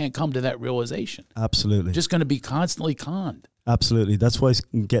 you can't come to that realization. Absolutely. You're just going to be constantly conned. Absolutely. That's why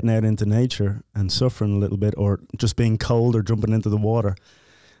getting out into nature and suffering a little bit, or just being cold or jumping into the water,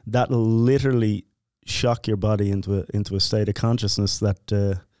 that'll literally shock your body into a state of consciousness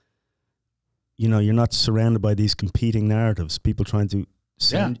that, you're not surrounded by these competing narratives, people trying to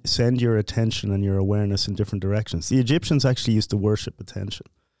send your attention and your awareness in different directions. The Egyptians actually used to worship attention.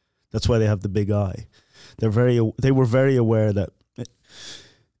 That's why they have the big eye. They were very aware that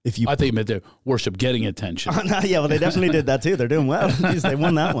if you... I think they worship getting attention. Yeah, well, they definitely did that too. They're doing well. They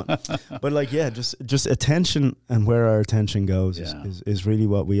won that one. But just attention and where our attention goes is really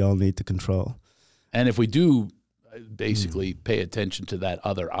what we all need to control. And if we do basically pay attention to that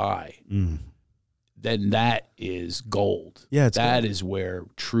other eye, then that is gold. Yeah, that is where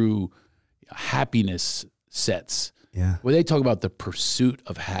true happiness sets. Yeah. Where they talk about the pursuit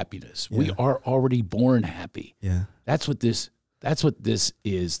of happiness. Yeah. We are already born happy. Yeah. That's what this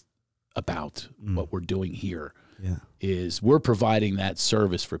is about. What we're doing here is we're providing that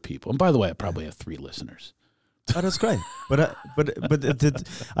service for people. And by the way, I probably have 3 listeners. Oh, that's great. But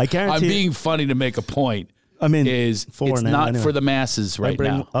I guarantee I'm being funny to make a point. I mean, it's not for the masses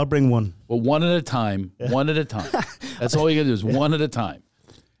now. I'll bring one. Well, one at a time. Yeah. One at a time. That's all you got to do is one at a time.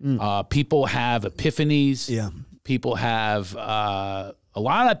 People have epiphanies. Yeah. People have A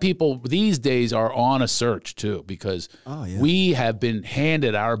lot of people these days are on a search too, because we have been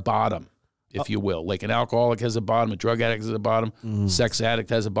handed our bottom, if you will. Like an alcoholic has a bottom, a drug addict has a bottom, sex addict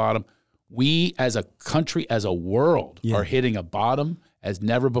has a bottom. We as a country, as a world, are hitting a bottom as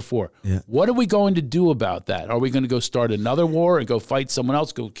never before. What are we going to do about that? Are we going to go start another war and go fight someone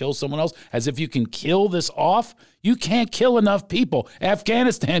else, go kill someone else? As if you can kill this off? You can't kill enough people.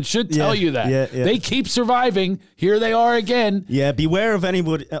 Afghanistan should tell you that. They keep surviving. Here they are again. Yeah, beware of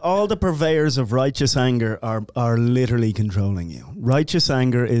anybody. All the purveyors of righteous anger are literally controlling you. Righteous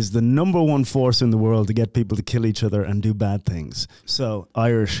anger is the #1 force in the world to get people to kill each other and do bad things. So,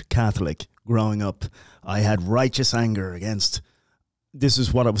 Irish Catholic, growing up, I had righteous anger against... This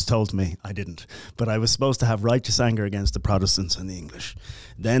is what I was told to me. I didn't. But I was supposed to have righteous anger against the Protestants and the English.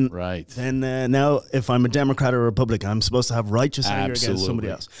 Then, now, if I'm a Democrat or a Republican, I'm supposed to have righteous anger against somebody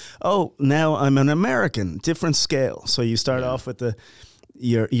else. Oh, now I'm an American, different scale. So you start off with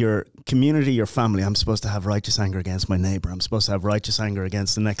your community, your family. I'm supposed to have righteous anger against my neighbor. I'm supposed to have righteous anger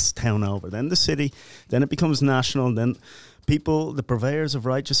against the next town over. Then the city. Then it becomes national. Then people, the purveyors of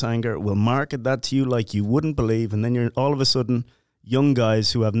righteous anger, will market that to you like you wouldn't believe. And then you're all of a sudden... young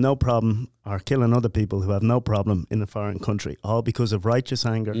guys who have no problem are killing other people who have no problem in a foreign country, all because of righteous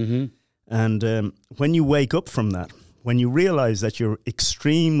anger. And when you wake up from that, when you realize that you're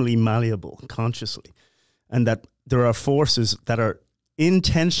extremely malleable consciously, and that there are forces that are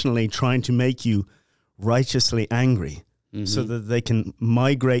intentionally trying to make you righteously angry so that they can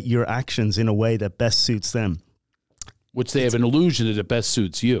migrate your actions in a way that best suits them. Which they have an illusion that it best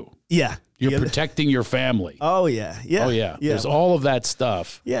suits you. Yeah. You're protecting your family. Oh, yeah. Yeah. Oh, yeah. There's all of that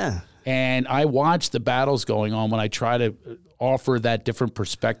stuff. Yeah. And I watch the battles going on when I try to offer that different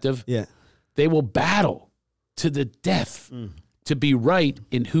perspective. Yeah. They will battle to the death to be right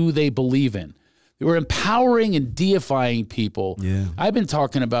in who they believe in. They were empowering and deifying people. Yeah. I've been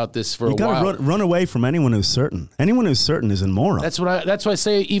talking about this for a while. You got to run away from anyone who's certain. Anyone who's certain is immoral. That's what I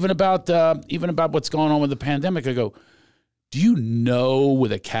say even about what's going on with the pandemic. I go, do you know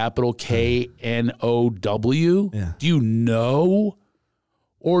with a capital K-N-O-W? Yeah. Do you know?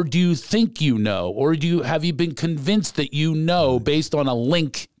 Or do you think you know? Or have you been convinced that you know based on a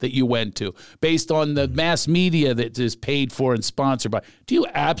link that you went to, based on the mass media that is paid for and sponsored by? Do you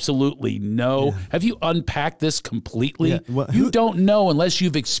absolutely know? Yeah. Have you unpacked this completely? Yeah. Well, you don't know unless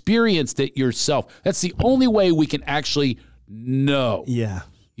you've experienced it yourself. That's the only way we can actually know. Yeah.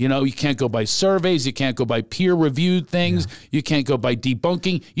 You know, you can't go by surveys. You can't go by peer-reviewed things. Yeah. You can't go by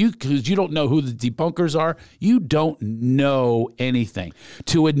debunking. Because you don't know who the debunkers are. You don't know anything.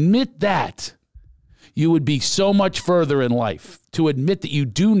 To admit that, you would be so much further in life. To admit that you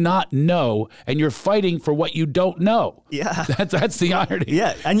do not know and you're fighting for what you don't know. Yeah. That's the irony.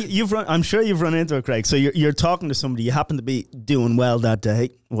 Yeah, and I'm sure you've run into it, Craig. So you're talking to somebody, you happen to be doing well that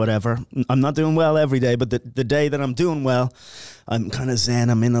day, whatever. I'm not doing well every day, but the day that I'm doing well, I'm kind of zen,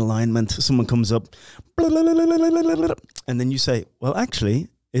 I'm in alignment. Someone comes up, and then you say, well, actually,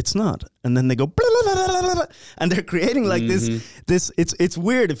 it's not. And then they go, and they're creating like this, it's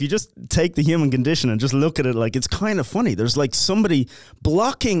weird if you just take the human condition and just look at it like it's kind of funny. There's like somebody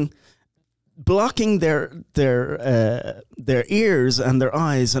blocking their ears and their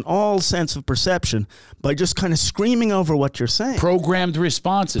eyes and all sense of perception by just kind of screaming over what you're saying. Programmed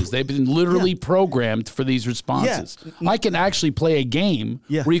responses. They've been literally programmed for these responses. Yeah. I can actually play a game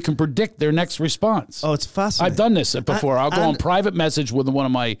where you can predict their next response. Oh, it's fascinating. I've done this before. I'll go on private message with one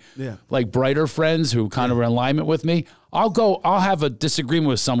of my like brighter friends who kind of are in alignment with me. I'll have a disagreement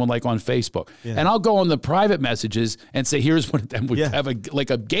with someone like on Facebook, and I'll go on the private messages and say, here's what, and we have a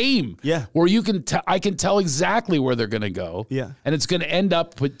game where you can, I can tell exactly where they're going to go. Yeah. And it's going to end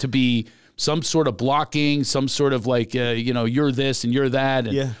up to be some sort of blocking, some sort of like, you know, you're this and you're that.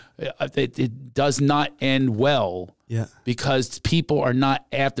 And it does not end well. Yeah. Because people are not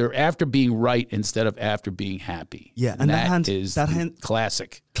after being right instead of after being happy. Yeah. And that is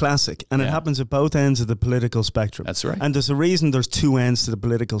classic. Classic. And it happens at both ends of the political spectrum. That's right. And there's a reason there's two ends to the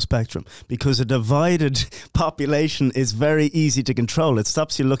political spectrum, because a divided population is very easy to control. It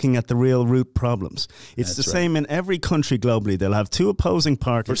stops you looking at the real root problems. It's the same in every country globally. They'll have two opposing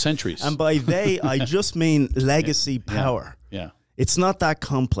parties. For centuries. And by they, I just mean legacy power. Yeah. It's not that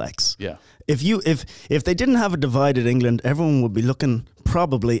complex. Yeah. If they didn't have a divided England, everyone would be looking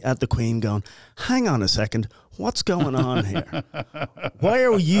probably at the Queen going, hang on a second, what's going on here? Why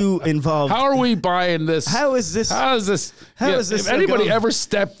are you involved? How are we buying this? How is this? How is this? If anybody ever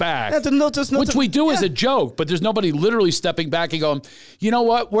step back, which we do as a joke, but there's nobody literally stepping back and going, you know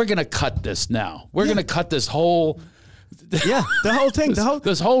what? We're going to cut this now. We're going to cut this whole Yeah, the whole thing.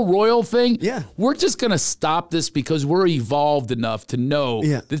 This whole royal thing. Yeah. We're just going to stop this because we're evolved enough to know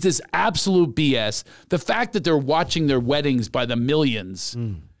that this is absolute BS. The fact that they're watching their weddings by the millions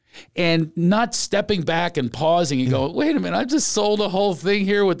and not stepping back and pausing and going, wait a minute, I just sold a whole thing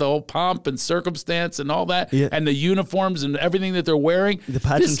here with the whole pomp and circumstance and all that and the uniforms and everything that they're wearing. The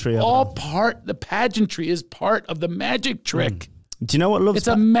pageantry. The pageantry is part of the magic trick. Do you know what loves? It's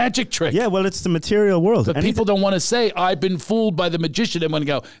a magic trick. Yeah, well, it's the material world. But people don't want to say, I've been fooled by the magician. They want to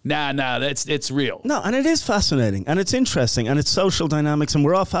go, nah, it's real. No, and it is fascinating, and it's interesting, and it's social dynamics, and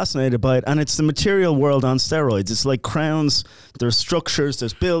we're all fascinated by it, and it's the material world on steroids. It's like crowns, there's structures,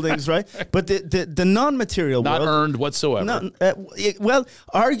 there's buildings, right? But the non-material world... Not earned whatsoever. Well,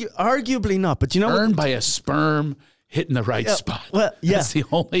 arguably not, but you know earned by a sperm hitting the right spot. Well, yeah. That's the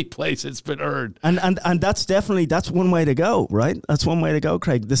only place it's been earned. And that's definitely, that's one way to go, right? That's one way to go,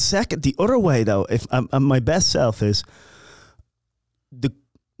 Craig. The other way, though, if my best self is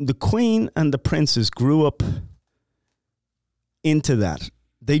the Queen and the princes grew up into that.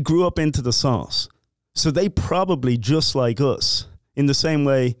 They grew up into the sauce. So they probably, just like us, in the same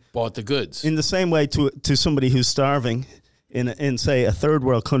way... Bought the goods. In the same way to somebody who's starving... In say a third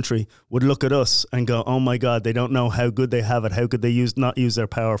world country would look at us and go, oh my God, they don't know how good they have it. How could they not use their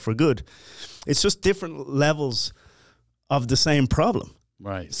power for good? It's just different levels of the same problem.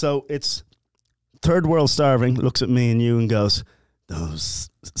 Right. So it's third world starving looks at me and you and goes, those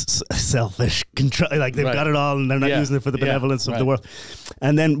selfish control, like they've got it all and they're not using it for the benevolence of the world.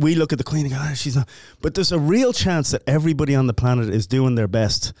 And then we look at the Queen and go, oh, she's not. But there's a real chance that everybody on the planet is doing their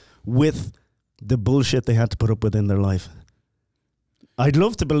best with the bullshit they had to put up with in their life. I'd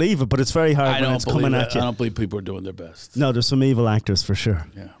love to believe it, but it's very hard when it's coming at you. I don't believe people are doing their best. No, there's some evil actors for sure.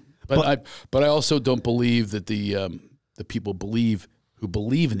 Yeah, but I also don't believe that the people who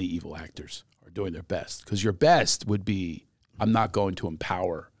believe in the evil actors are doing their best, because your best would be, I'm not going to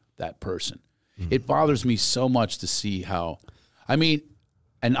empower that person. It bothers me so much to see how, I mean,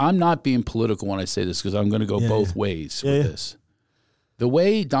 and I'm not being political when I say this because I'm going to go both ways with this. The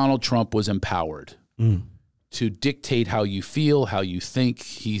way Donald Trump was empowered to dictate how you feel, how you think.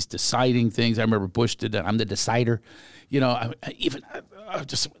 He's deciding things. I remember Bush did that. I'm the decider. You know, I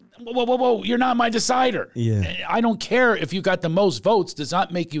just, whoa, you're not my decider. Yeah. I don't care if you got the most votes. Does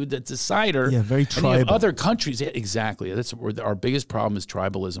not make you the decider. Yeah, very tribal. And you have other countries. Exactly. That's where our biggest problem is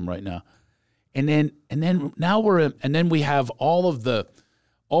tribalism right now. And then we have all the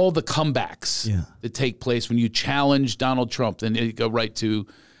comebacks that take place when you challenge Donald Trump. And you go right to,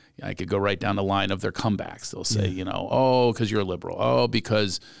 I could go right down the line of their comebacks. They'll say, you know, oh, because you're a liberal. Oh,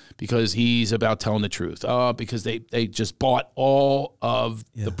 because he's about telling the truth. Oh, because they just bought all of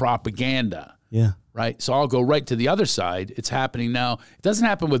the propaganda. Yeah. Right. So I'll go right to the other side. It's happening now. It doesn't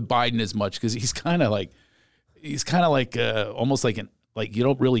happen with Biden as much because he's kind of like almost like you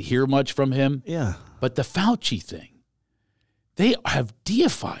don't really hear much from him. Yeah. But the Fauci thing, they have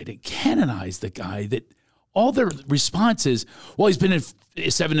deified and canonized the guy that all their response is, well, he's been in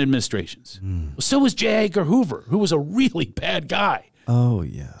 7 administrations. Well, so was J. Edgar Hoover, who was a really bad guy. Oh,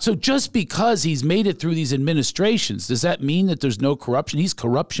 yeah. So just because he's made it through these administrations, does that mean that there's no corruption? He's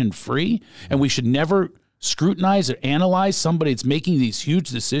corruption-free, and we should never scrutinize or analyze somebody that's making these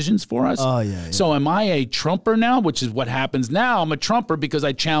huge decisions for us? Oh, yeah. So am I a Trumper now, which is what happens now? I'm a Trumper because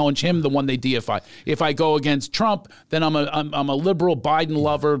I challenge him, the one they deify. If I go against Trump, then I'm a liberal Biden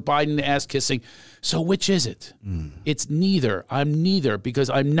lover, Biden ass-kissing. So which is it? It's neither. I'm neither because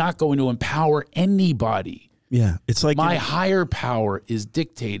I'm not going to empower anybody. Yeah, it's like my higher power is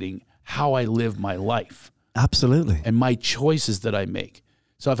dictating how I live my life. Absolutely. And my choices that I make.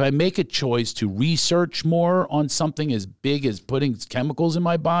 So if I make a choice to research more on something as big as putting chemicals in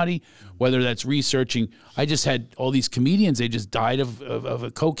my body, whether that's researching, I just had all these comedians, they just died of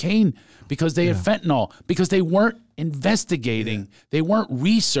a cocaine because they had fentanyl, because they weren't investigating, they weren't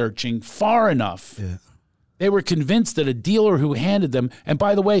researching far enough. Yeah. They were convinced that a dealer who handed them, and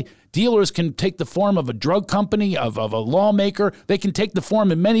by the way, dealers can take the form of a drug company, of a lawmaker. They can take the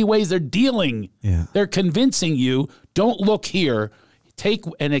form in many ways. They're dealing. Yeah. They're convincing you, don't look here. Take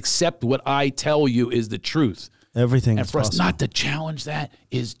and accept what I tell you is the truth. Everything and is for us possible. not to challenge that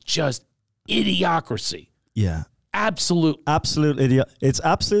is just idiocracy. Yeah. Absolute It's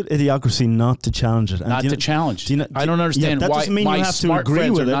absolute idiocracy not to challenge it. And not to challenge. I don't understand that why doesn't mean my you have to smart agree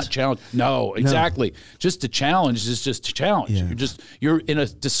friends with are it. not challenged. No, exactly. Just to challenge is just to challenge. Yeah. You're in a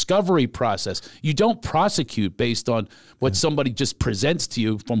discovery process. You don't prosecute based on what somebody just presents to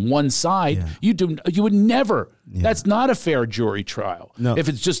you from one side. Yeah. You would never. Yeah. That's not a fair jury trial. No. If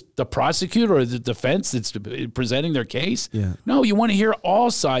it's just the prosecutor or the defense that's presenting their case. Yeah. No, you want to hear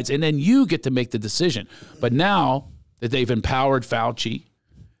all sides, and then you get to make the decision. But now that they've empowered Fauci.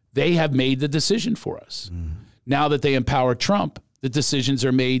 They have made the decision for us. Now that they empower Trump, the decisions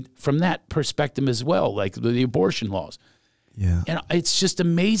are made from that perspective as well, like the abortion laws. Yeah. And it's just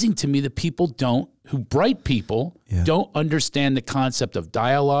amazing to me that people bright people don't understand the concept of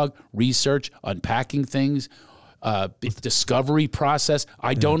dialogue, research, unpacking things, discovery process.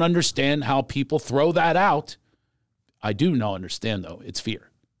 I don't understand how people throw that out. I do not understand, though. It's fear.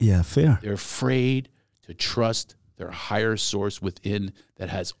 Yeah, fear. They're afraid to trust their higher source within that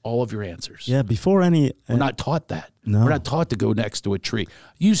has all of your answers. Yeah, before any... We're not taught that. No. We're not taught to go next to a tree.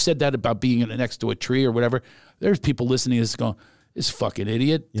 You said that about being next to a tree or whatever. There's people listening to this going, this fucking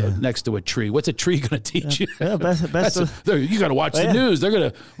idiot next to a tree. What's a tree going to teach you? Yeah, best you got to watch the news. They're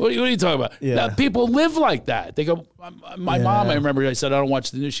going to, what are you talking about? Yeah. Now, people live like that. They go, my mom, I remember I said, I don't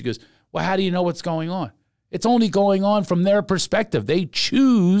watch the news. She goes, well, how do you know what's going on? It's only going on from their perspective. They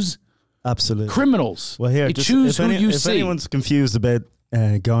choose absolutely criminals. Well, here, they choose who you if see. anyone's confused about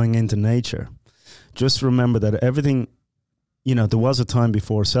going into nature, just remember that everything, there was a time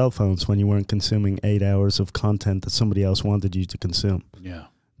before cell phones when you weren't consuming 8 hours of content that somebody else wanted you to consume. Yeah.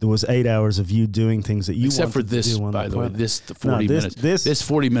 There was 8 hours of you doing things that you Except for wanted this, to do on by the way, planet. the 40 minutes. This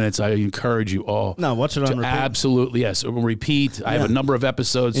 40 minutes, I encourage you all. No, watch it on repeat. Absolutely, yes. Repeat. I have a number of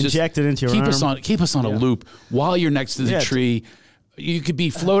episodes. Inject it into your arm. Keep us on a loop while you're next to the tree. You could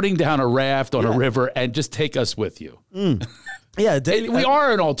be floating down a raft on a river and just take us with you. Yeah, we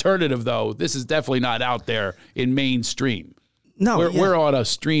are an alternative, though. This is definitely not out there in mainstream. No, we're on a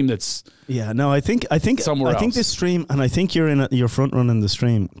stream that's I think somewhere I think else. this stream, and I think you're front running the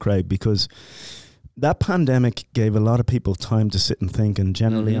stream, Craig, because that pandemic gave a lot of people time to sit and think, and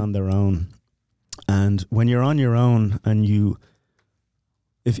generally on their own. And when you're on your own, and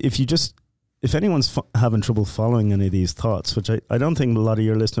if anyone's having trouble following any of these thoughts, which I don't think a lot of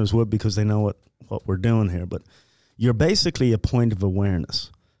your listeners would, because they know what we're doing here, but you're basically a point of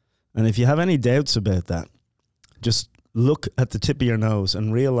awareness. And if you have any doubts about that, just look at the tip of your nose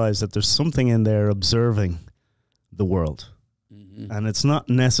and realize that there's something in there observing the world. And it's not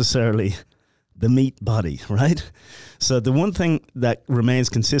necessarily the meat body, right? So the one thing that remains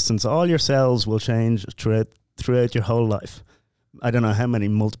consistent is all your cells will change throughout your whole life. I don't know how many,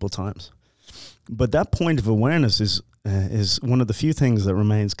 multiple times. But that point of awareness is one of the few things that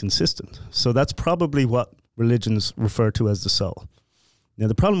remains consistent. So that's probably what religions refer to as the soul. Now,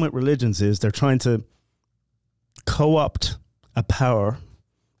 the problem with religions is they're trying to co-opt a power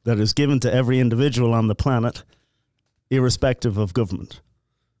that is given to every individual on the planet, irrespective of government.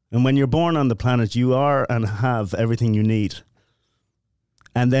 And when you're born on the planet, you are and have everything you need.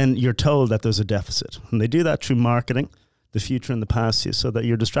 And then you're told that there's a deficit. And they do that through marketing, the future and the past, so that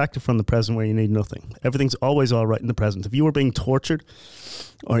you're distracted from the present where you need nothing. Everything's always all right in the present. If you were being tortured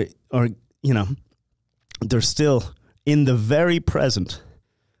or there's still, in the very present,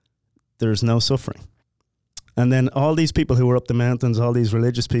 there's no suffering. And then all these people who are up the mountains, all these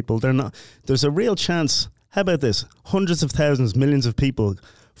religious people, there's a real chance. How about this? Hundreds of thousands, millions of people,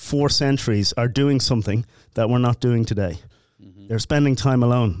 4 centuries are doing something that we're not doing today. They're spending time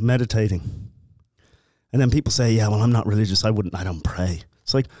alone, meditating. And then people say, yeah, well, I'm not religious. I don't pray.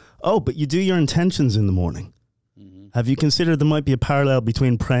 It's like, oh, but you do your intentions in the morning. Have you considered there might be a parallel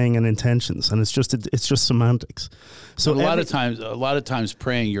between praying and intentions? And it's just semantics. So a lot of times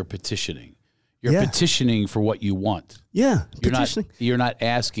praying, you're petitioning. You're petitioning for what you want. Yeah, petitioning. You're not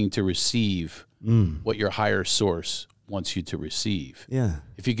asking to receive what your higher source wants you to receive. Yeah.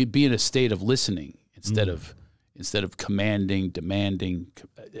 If you could be in a state of listening instead of commanding, demanding,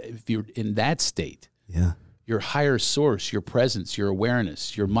 if you're in that state, your higher source, your presence, your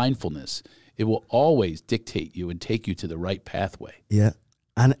awareness, your mindfulness, it will always dictate you and take you to the right pathway. Yeah.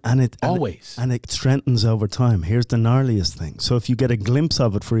 And it strengthens over time. Here's the gnarliest thing. So if you get a glimpse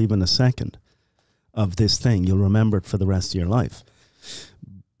of it for even a second of this thing, you'll remember it for the rest of your life.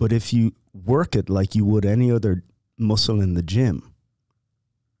 But if you work it like you would any other muscle in the gym,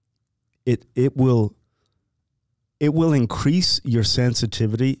 it will increase your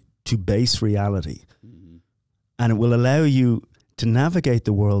sensitivity to base reality. And it will allow you to navigate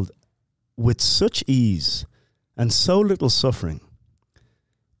the world with such ease and so little suffering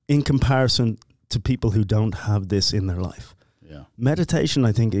in comparison to people who don't have this in their life. Yeah. Meditation,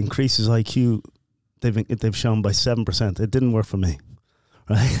 I think, increases IQ. They've shown by 7%. It didn't work for me,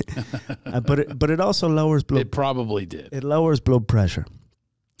 right? but it also lowers blood. It probably did. It lowers blood pressure.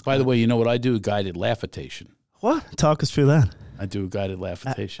 By the way, you know what I do? Guided laughitation. What? Talk us through that. I do a guided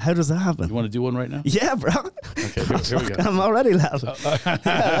laughitation. How does that happen? You want to do one right now? Yeah, bro. Okay, here we go. I'm already laughing. Yeah,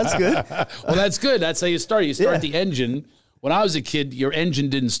 that's good. Well, that's good. That's how you start. You start the engine When I was a kid, your engine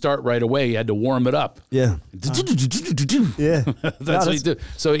didn't start right away. You had to warm it up. Yeah. Yeah. That's what you do.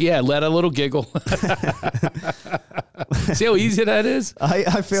 So, yeah, let a little giggle. See how easy that is?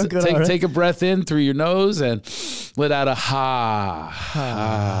 I feel good. Take a breath in through your nose and let out a ha.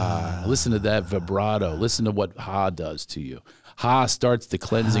 Ha. Listen to that vibrato. Listen to what ha does to you. Ha starts the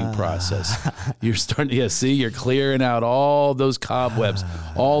cleansing process. You're starting, see, you're clearing out all those cobwebs,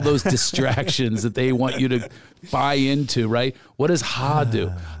 all those distractions that they want you to buy into, right? What does ha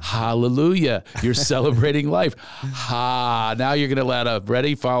do? Hallelujah. You're celebrating life. Ha. Now you're going to let up.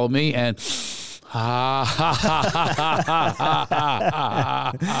 Ready? Follow me. And ha, ha, ha, ha, ha, ha,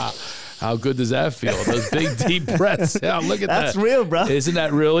 ha, ha. How good does that feel? Those big, deep breaths. Yeah, look at that. That's real, bro. Isn't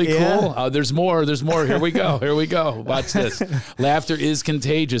that really cool? There's more. There's more. Here we go. Here we go. Watch this. Laughter is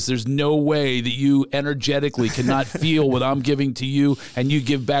contagious. There's no way that you energetically cannot feel what I'm giving to you and you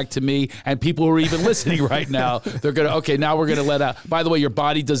give back to me. And people who are even listening right now, they're going to, okay, now we're going to let out. By the way, your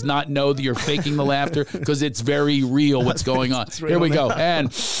body does not know that you're faking the laughter because it's very real what's going on. Here we go. And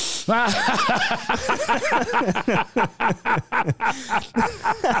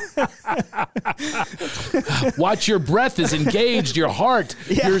watch, your breath is engaged, your heart,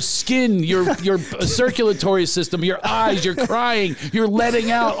 your skin, your circulatory system, your eyes, you're crying, you're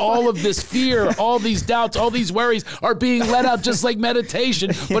letting out all of this fear, all these doubts, all these worries are being let out just like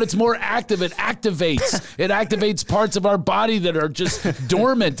meditation, but it's more active. It activates parts of our body that are just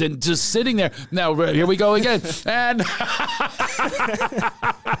dormant and just sitting there. Now, here we go again. And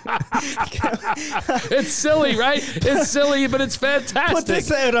it's silly, right? It's silly, but it's fantastic. Put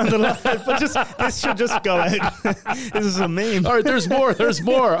this out on the live, but this should just go out. This is a meme. All right, there's more. There's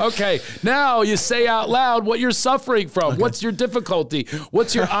more. Okay, now you say out loud what you're suffering from. Okay. What's your difficulty?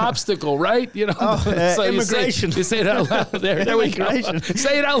 What's your obstacle, right? You know, so immigration. You say it out loud. There we go.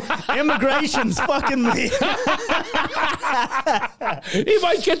 Say it out loud. Immigration's fucking me. He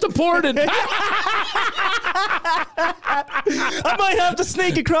might get deported. I might have to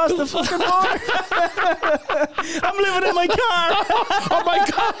sneak across the fucking border. I'm living in my car. Oh my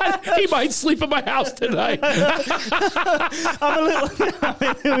God. He might sleep in my house tonight. I'm a little,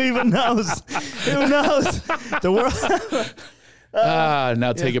 who even knows? Who knows? The world.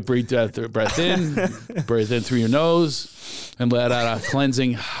 Now take a breath in. Breathe in through your nose and let out a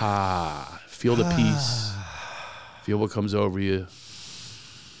cleansing. Feel the peace. Feel what comes over you.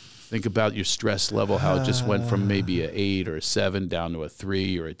 Think about your stress level, how it just went from maybe an 8 or a 7 down to a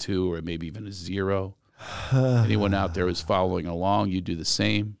 3 or a 2 or maybe even a 0. Anyone out there who's following along, you do the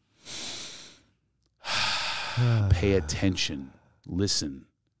same. Pay attention. Listen.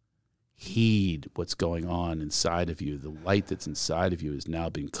 Heed what's going on inside of you. The light that's inside of you has now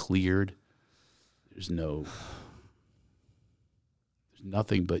been cleared. There's nothing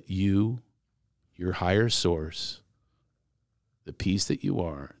but you, your higher source, the peace that you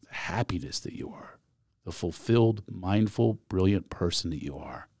are, the happiness that you are, the fulfilled, mindful, brilliant person that you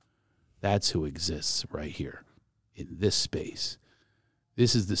are. That's who exists right here in this space.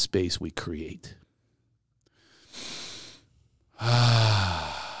 This is the space we create.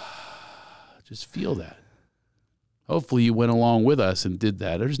 Just feel that. Hopefully you went along with us and did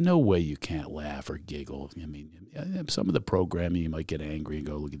that. There's no way you can't laugh or giggle. I mean, some of the programming, you might get angry and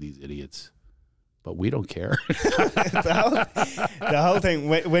go, look at these idiots. But we don't care. the whole thing,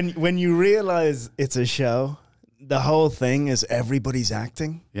 when you realize it's a show, the whole thing is everybody's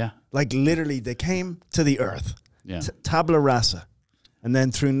acting. Yeah. Like literally they came to the earth, tabula rasa. And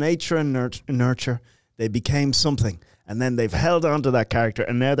then through nature and nurture, they became something. And then they've held on to that character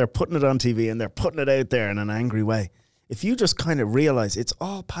and now they're putting it on TV and they're putting it out there in an angry way. If you just kind of realize it's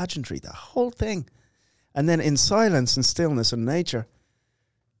all pageantry, the whole thing. And then in silence and stillness and nature,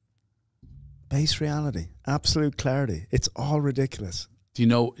 base reality, absolute clarity. It's all ridiculous. Do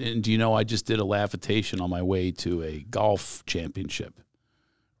you know I just did a laughitation on my way to a golf championship,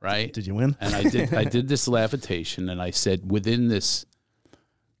 right? Did you win? And I did this laughitation and I said within this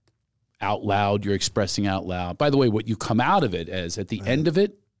out loud, you're expressing out loud. By the way, what you come out of it as at the end of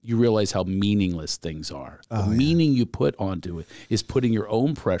it, you realize how meaningless things are. The meaning you put onto it is putting your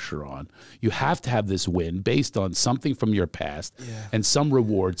own pressure on. You have to have this win based on something from your past and some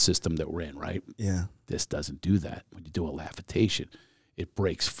reward system that we're in, right? Yeah. This doesn't do that. When you do a laughitation, it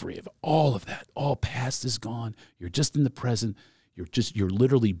breaks free of all of that. All past is gone. You're just in the present. You're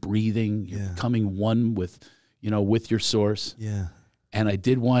literally breathing. You're becoming one with, with your source. Yeah. And I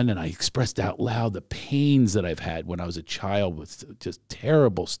did one, and I expressed out loud the pains that I've had when I was a child with just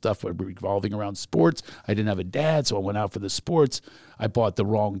terrible stuff revolving around sports. I didn't have a dad, so I went out for the sports. I bought the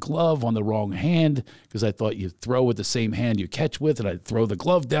wrong glove on the wrong hand because I thought you throw with the same hand you catch with, and I'd throw the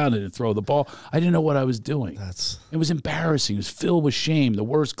glove down and throw the ball. I didn't know what I was doing. It was embarrassing. It was filled with shame, the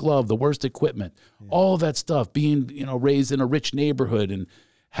worst glove, the worst equipment, all of that stuff, being raised in a rich neighborhood and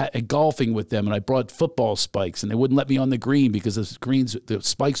golfing with them, and I brought football spikes, and they wouldn't let me on the green because the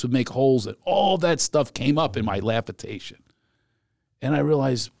spikes would make holes, and all that stuff came up in my lapidation. And I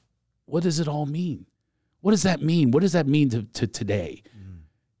realized, what does it all mean? What does that mean? What does that mean to today?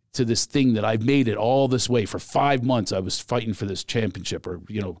 To this thing that I've made it all this way for 5 months. I was fighting for this championship, or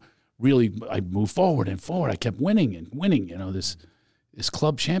really, I moved forward and forward. I kept winning and winning. This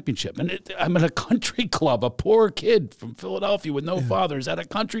club championship. And I'm at a country club. A poor kid from Philadelphia with no father is at a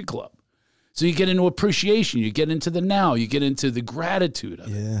country club. So you get into appreciation. You get into the now. You get into the gratitude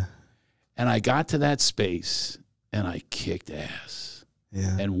of it. And I got to that space, and I kicked ass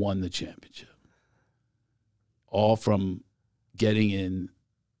and won the championship. All from getting in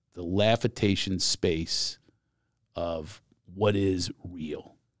the lapidation space of what is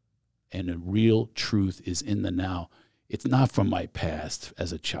real. And the real truth is in the now. It's not from my past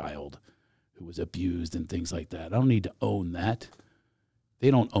as a child who was abused and things like that. I don't need to own that. They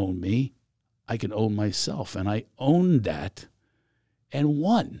don't own me. I can own myself. And I owned that and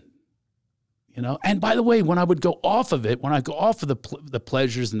won. And by the way, when I would go off of it, when I go off of the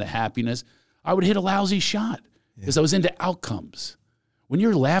pleasures and the happiness, I would hit a lousy shot because I was into outcomes. When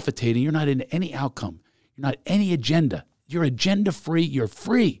you're lapitating, you're not into any outcome. You're not any agenda. You're agenda free. You're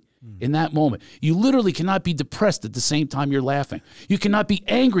free. In that moment, you literally cannot be depressed at the same time you're laughing. You cannot be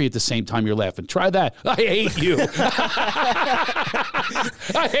angry at the same time you're laughing. Try that. I hate you.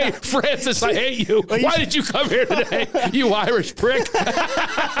 I hate Francis. I hate you. Why did you come here today, you Irish prick?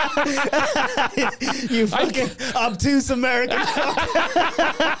 You fucking obtuse American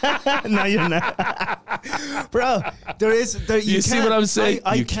fuck. No, you're not. Bro, you see what I'm saying?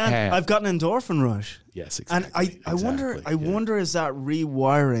 I can't. I've got an endorphin rush. Yes, exactly. And I wonder is that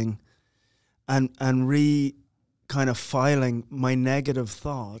rewiring and kind of filing my negative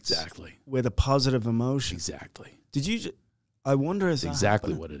thoughts with a positive emotion. I wonder is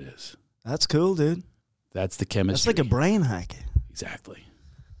exactly what it is. That's cool, dude. That's the chemistry. That's like a brain hack. Exactly.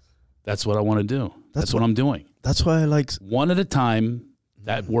 That's what I want to do. That's what I'm doing. That's why I like one at a time.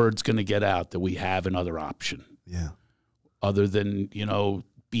 That word's going to get out that we have another option. Yeah. Other than,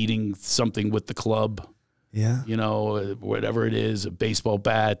 beating something with the club, whatever it is, a baseball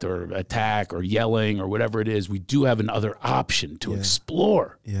bat or attack or yelling or whatever it is, we do have another option to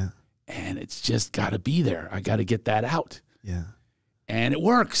explore. Yeah. And it's just got to be there. I got to get that out. Yeah. And it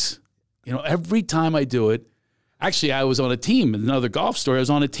works. Every time I do it, actually, I was on a team, another golf story, I was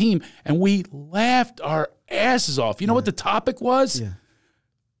on a team, and we laughed our asses off. You know what the topic was? Yeah.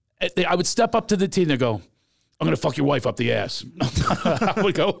 I would step up to the team and go, I'm going to fuck your wife up the ass. I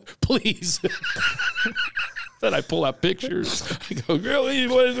would go, please. Then I pull out pictures. I go,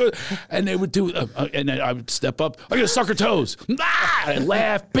 really? And they would do, and then I would step up. I'm going to suck her toes. And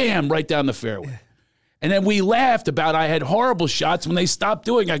laugh, bam, right down the fairway. And then we laughed about I had horrible shots when they stopped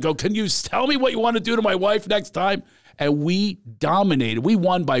doing it. I go, can you tell me what you want to do to my wife next time? And we dominated. We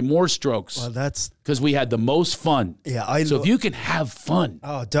won by more strokes. Well, that's because we had the most fun. Yeah, so if you can have fun,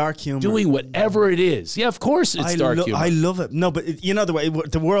 dark humor, doing whatever it is, of course it's dark humor. I love it. No, but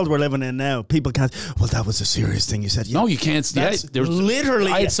the world we're living in now, people can't. Well, that was a serious thing you said. No, you can't.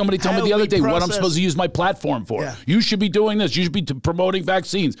 Literally, I had somebody tell me the other day what I'm supposed to use my platform for. Yeah. You should be doing this. You should be promoting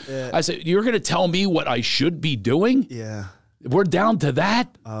vaccines. Yeah. I said, you're going to tell me what I should be doing? Yeah, we're down to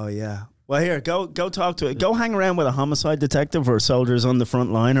that. Oh yeah. Well, here, go talk to it. Go hang around with a homicide detective or soldiers on the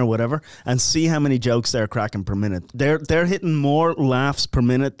front line or whatever, and see how many jokes they're cracking per minute. They're hitting more laughs per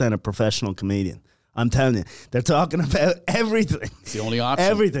minute than a professional comedian. I'm telling you, they're talking about everything. It's the only option.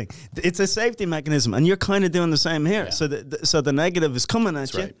 Everything. It's a safety mechanism, and you're kind of doing the same here. Yeah. So the negative is coming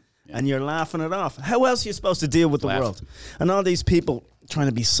at you, and you're laughing it off. How else are you supposed to deal with the world? And all these people trying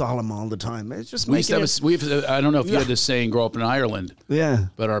to be solemn all the time. It's just I don't know if you had this saying, grow up in Ireland. Yeah.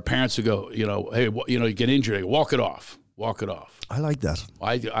 But our parents would go, hey, you get injured, walk it off. Walk it off. I like that.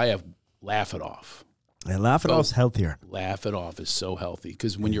 I have laugh it off. Yeah, laugh it off's healthier. Laugh it off is so healthy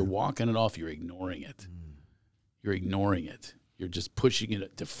because when you're walking it off, you're ignoring it. You're ignoring it. You're just pushing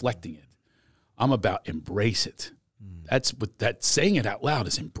it, deflecting it. I'm about embrace it. That's what that saying it out loud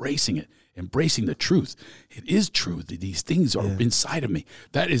is, embracing it, embracing the truth. It is true that these things are inside of me.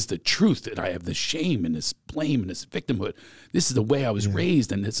 That is the truth, that I have this shame and this blame and this victimhood. This is the way I was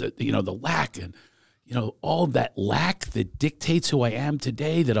raised, and it's the lack, and you know, all of that lack that dictates who I am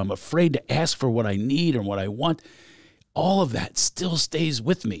today, that I'm afraid to ask for what I need or what I want, all of that still stays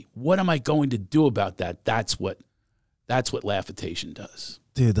with me. What am I going to do about that? That's what laughitation does.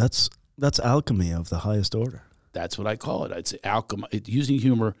 Dude, that's alchemy of the highest order. That's what I call it. I'd say using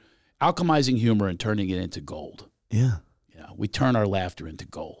humor, alchemizing humor and turning it into gold. Yeah. Yeah, we turn our laughter into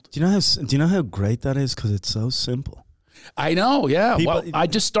gold. Do you know how great that is? Because it's so simple. I know, yeah. Well, I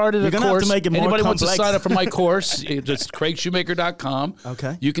just started a course. Have to make it more Anybody complex. wants to sign up for my course, just CraigShoemaker.com.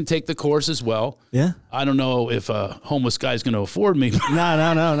 Okay. You can take the course as well. Yeah. I don't know if a homeless guy's going to afford me. No.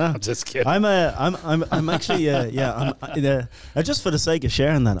 I'm just kidding. I'm actually just for the sake of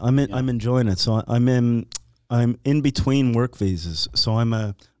sharing that, I'm enjoying it. So I'm in between work visas. So I'm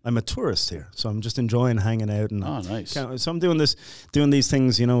a tourist here. So I'm just enjoying hanging out and nice. So I'm doing these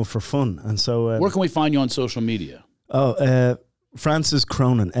things, you know, for fun. And so where can we find you on social media? Francis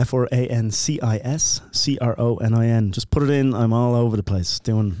Cronin, Francis Cronin. Just put it in. I'm all over the place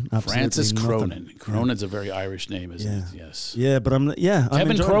doing absolutely Francis Cronin. nothing. Cronin's a very Irish name, isn't it? Yes. Yeah, but I'm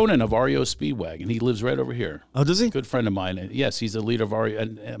Kevin enjoying Cronin of REO Speedwagon. He lives right over here. Oh, does he? Good friend of mine. Yes, he's the leader of REO,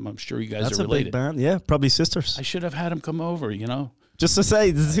 and I'm sure you guys That's are related. a big band. Yeah, probably sisters. I should have had him come over, you know. Just to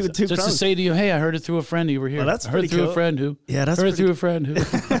say, two Just to say to you, hey, I heard it through a friend you were here. Well, that's I heard it through cool. a friend who. Yeah, that's heard it through a friend who.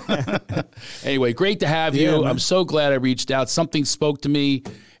 Anyway, great to have you. Man. I'm so glad I reached out. Something spoke to me,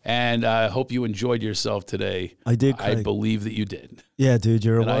 and I hope you enjoyed yourself today. I did, I Craig. believe that you did. Yeah, dude,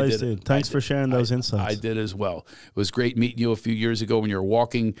 you're a And I wise did dude. it. Thanks for sharing those insights. I did as well. It was great meeting you a few years ago when you were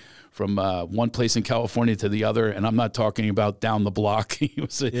walking from one place in California to the other, and I'm not talking about down the block.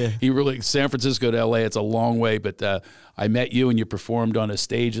 San Francisco to LA, it's a long way, but I met you and you performed on a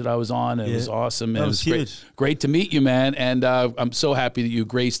stage that I was on. And It was awesome. That was huge. Great to meet you, man, and I'm so happy that you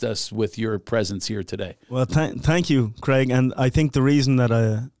graced us with your presence here today. Well, thank you, Craig. And I think the reason that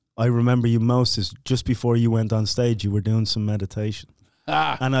I remember you most is just before you went on stage, you were doing some meditation.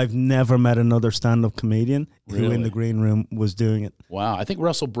 And I've never met another stand-up comedian who in the green room was doing it. Wow. I think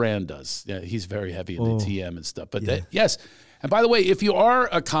Russell Brand does. Yeah, he's very heavy in the TM and stuff. But yes. And by the way, if you are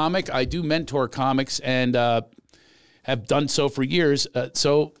a comic, I do mentor comics and have done so for years.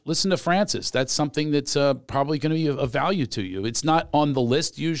 So listen to Francis. That's something that's probably going to be of value to you. It's not on the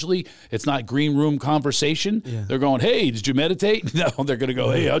list usually. It's not green room conversation. Yeah. They're going, hey, did you meditate? No, they're going to go,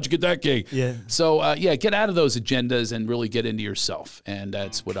 hey, how'd you get that gig? Yeah. So, get out of those agendas and really get into yourself. And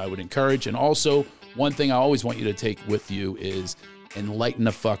that's what I would encourage. And also, one thing I always want you to take with you is enlighten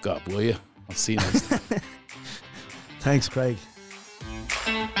the fuck up, will you? I'll see you next time. Thanks, Craig.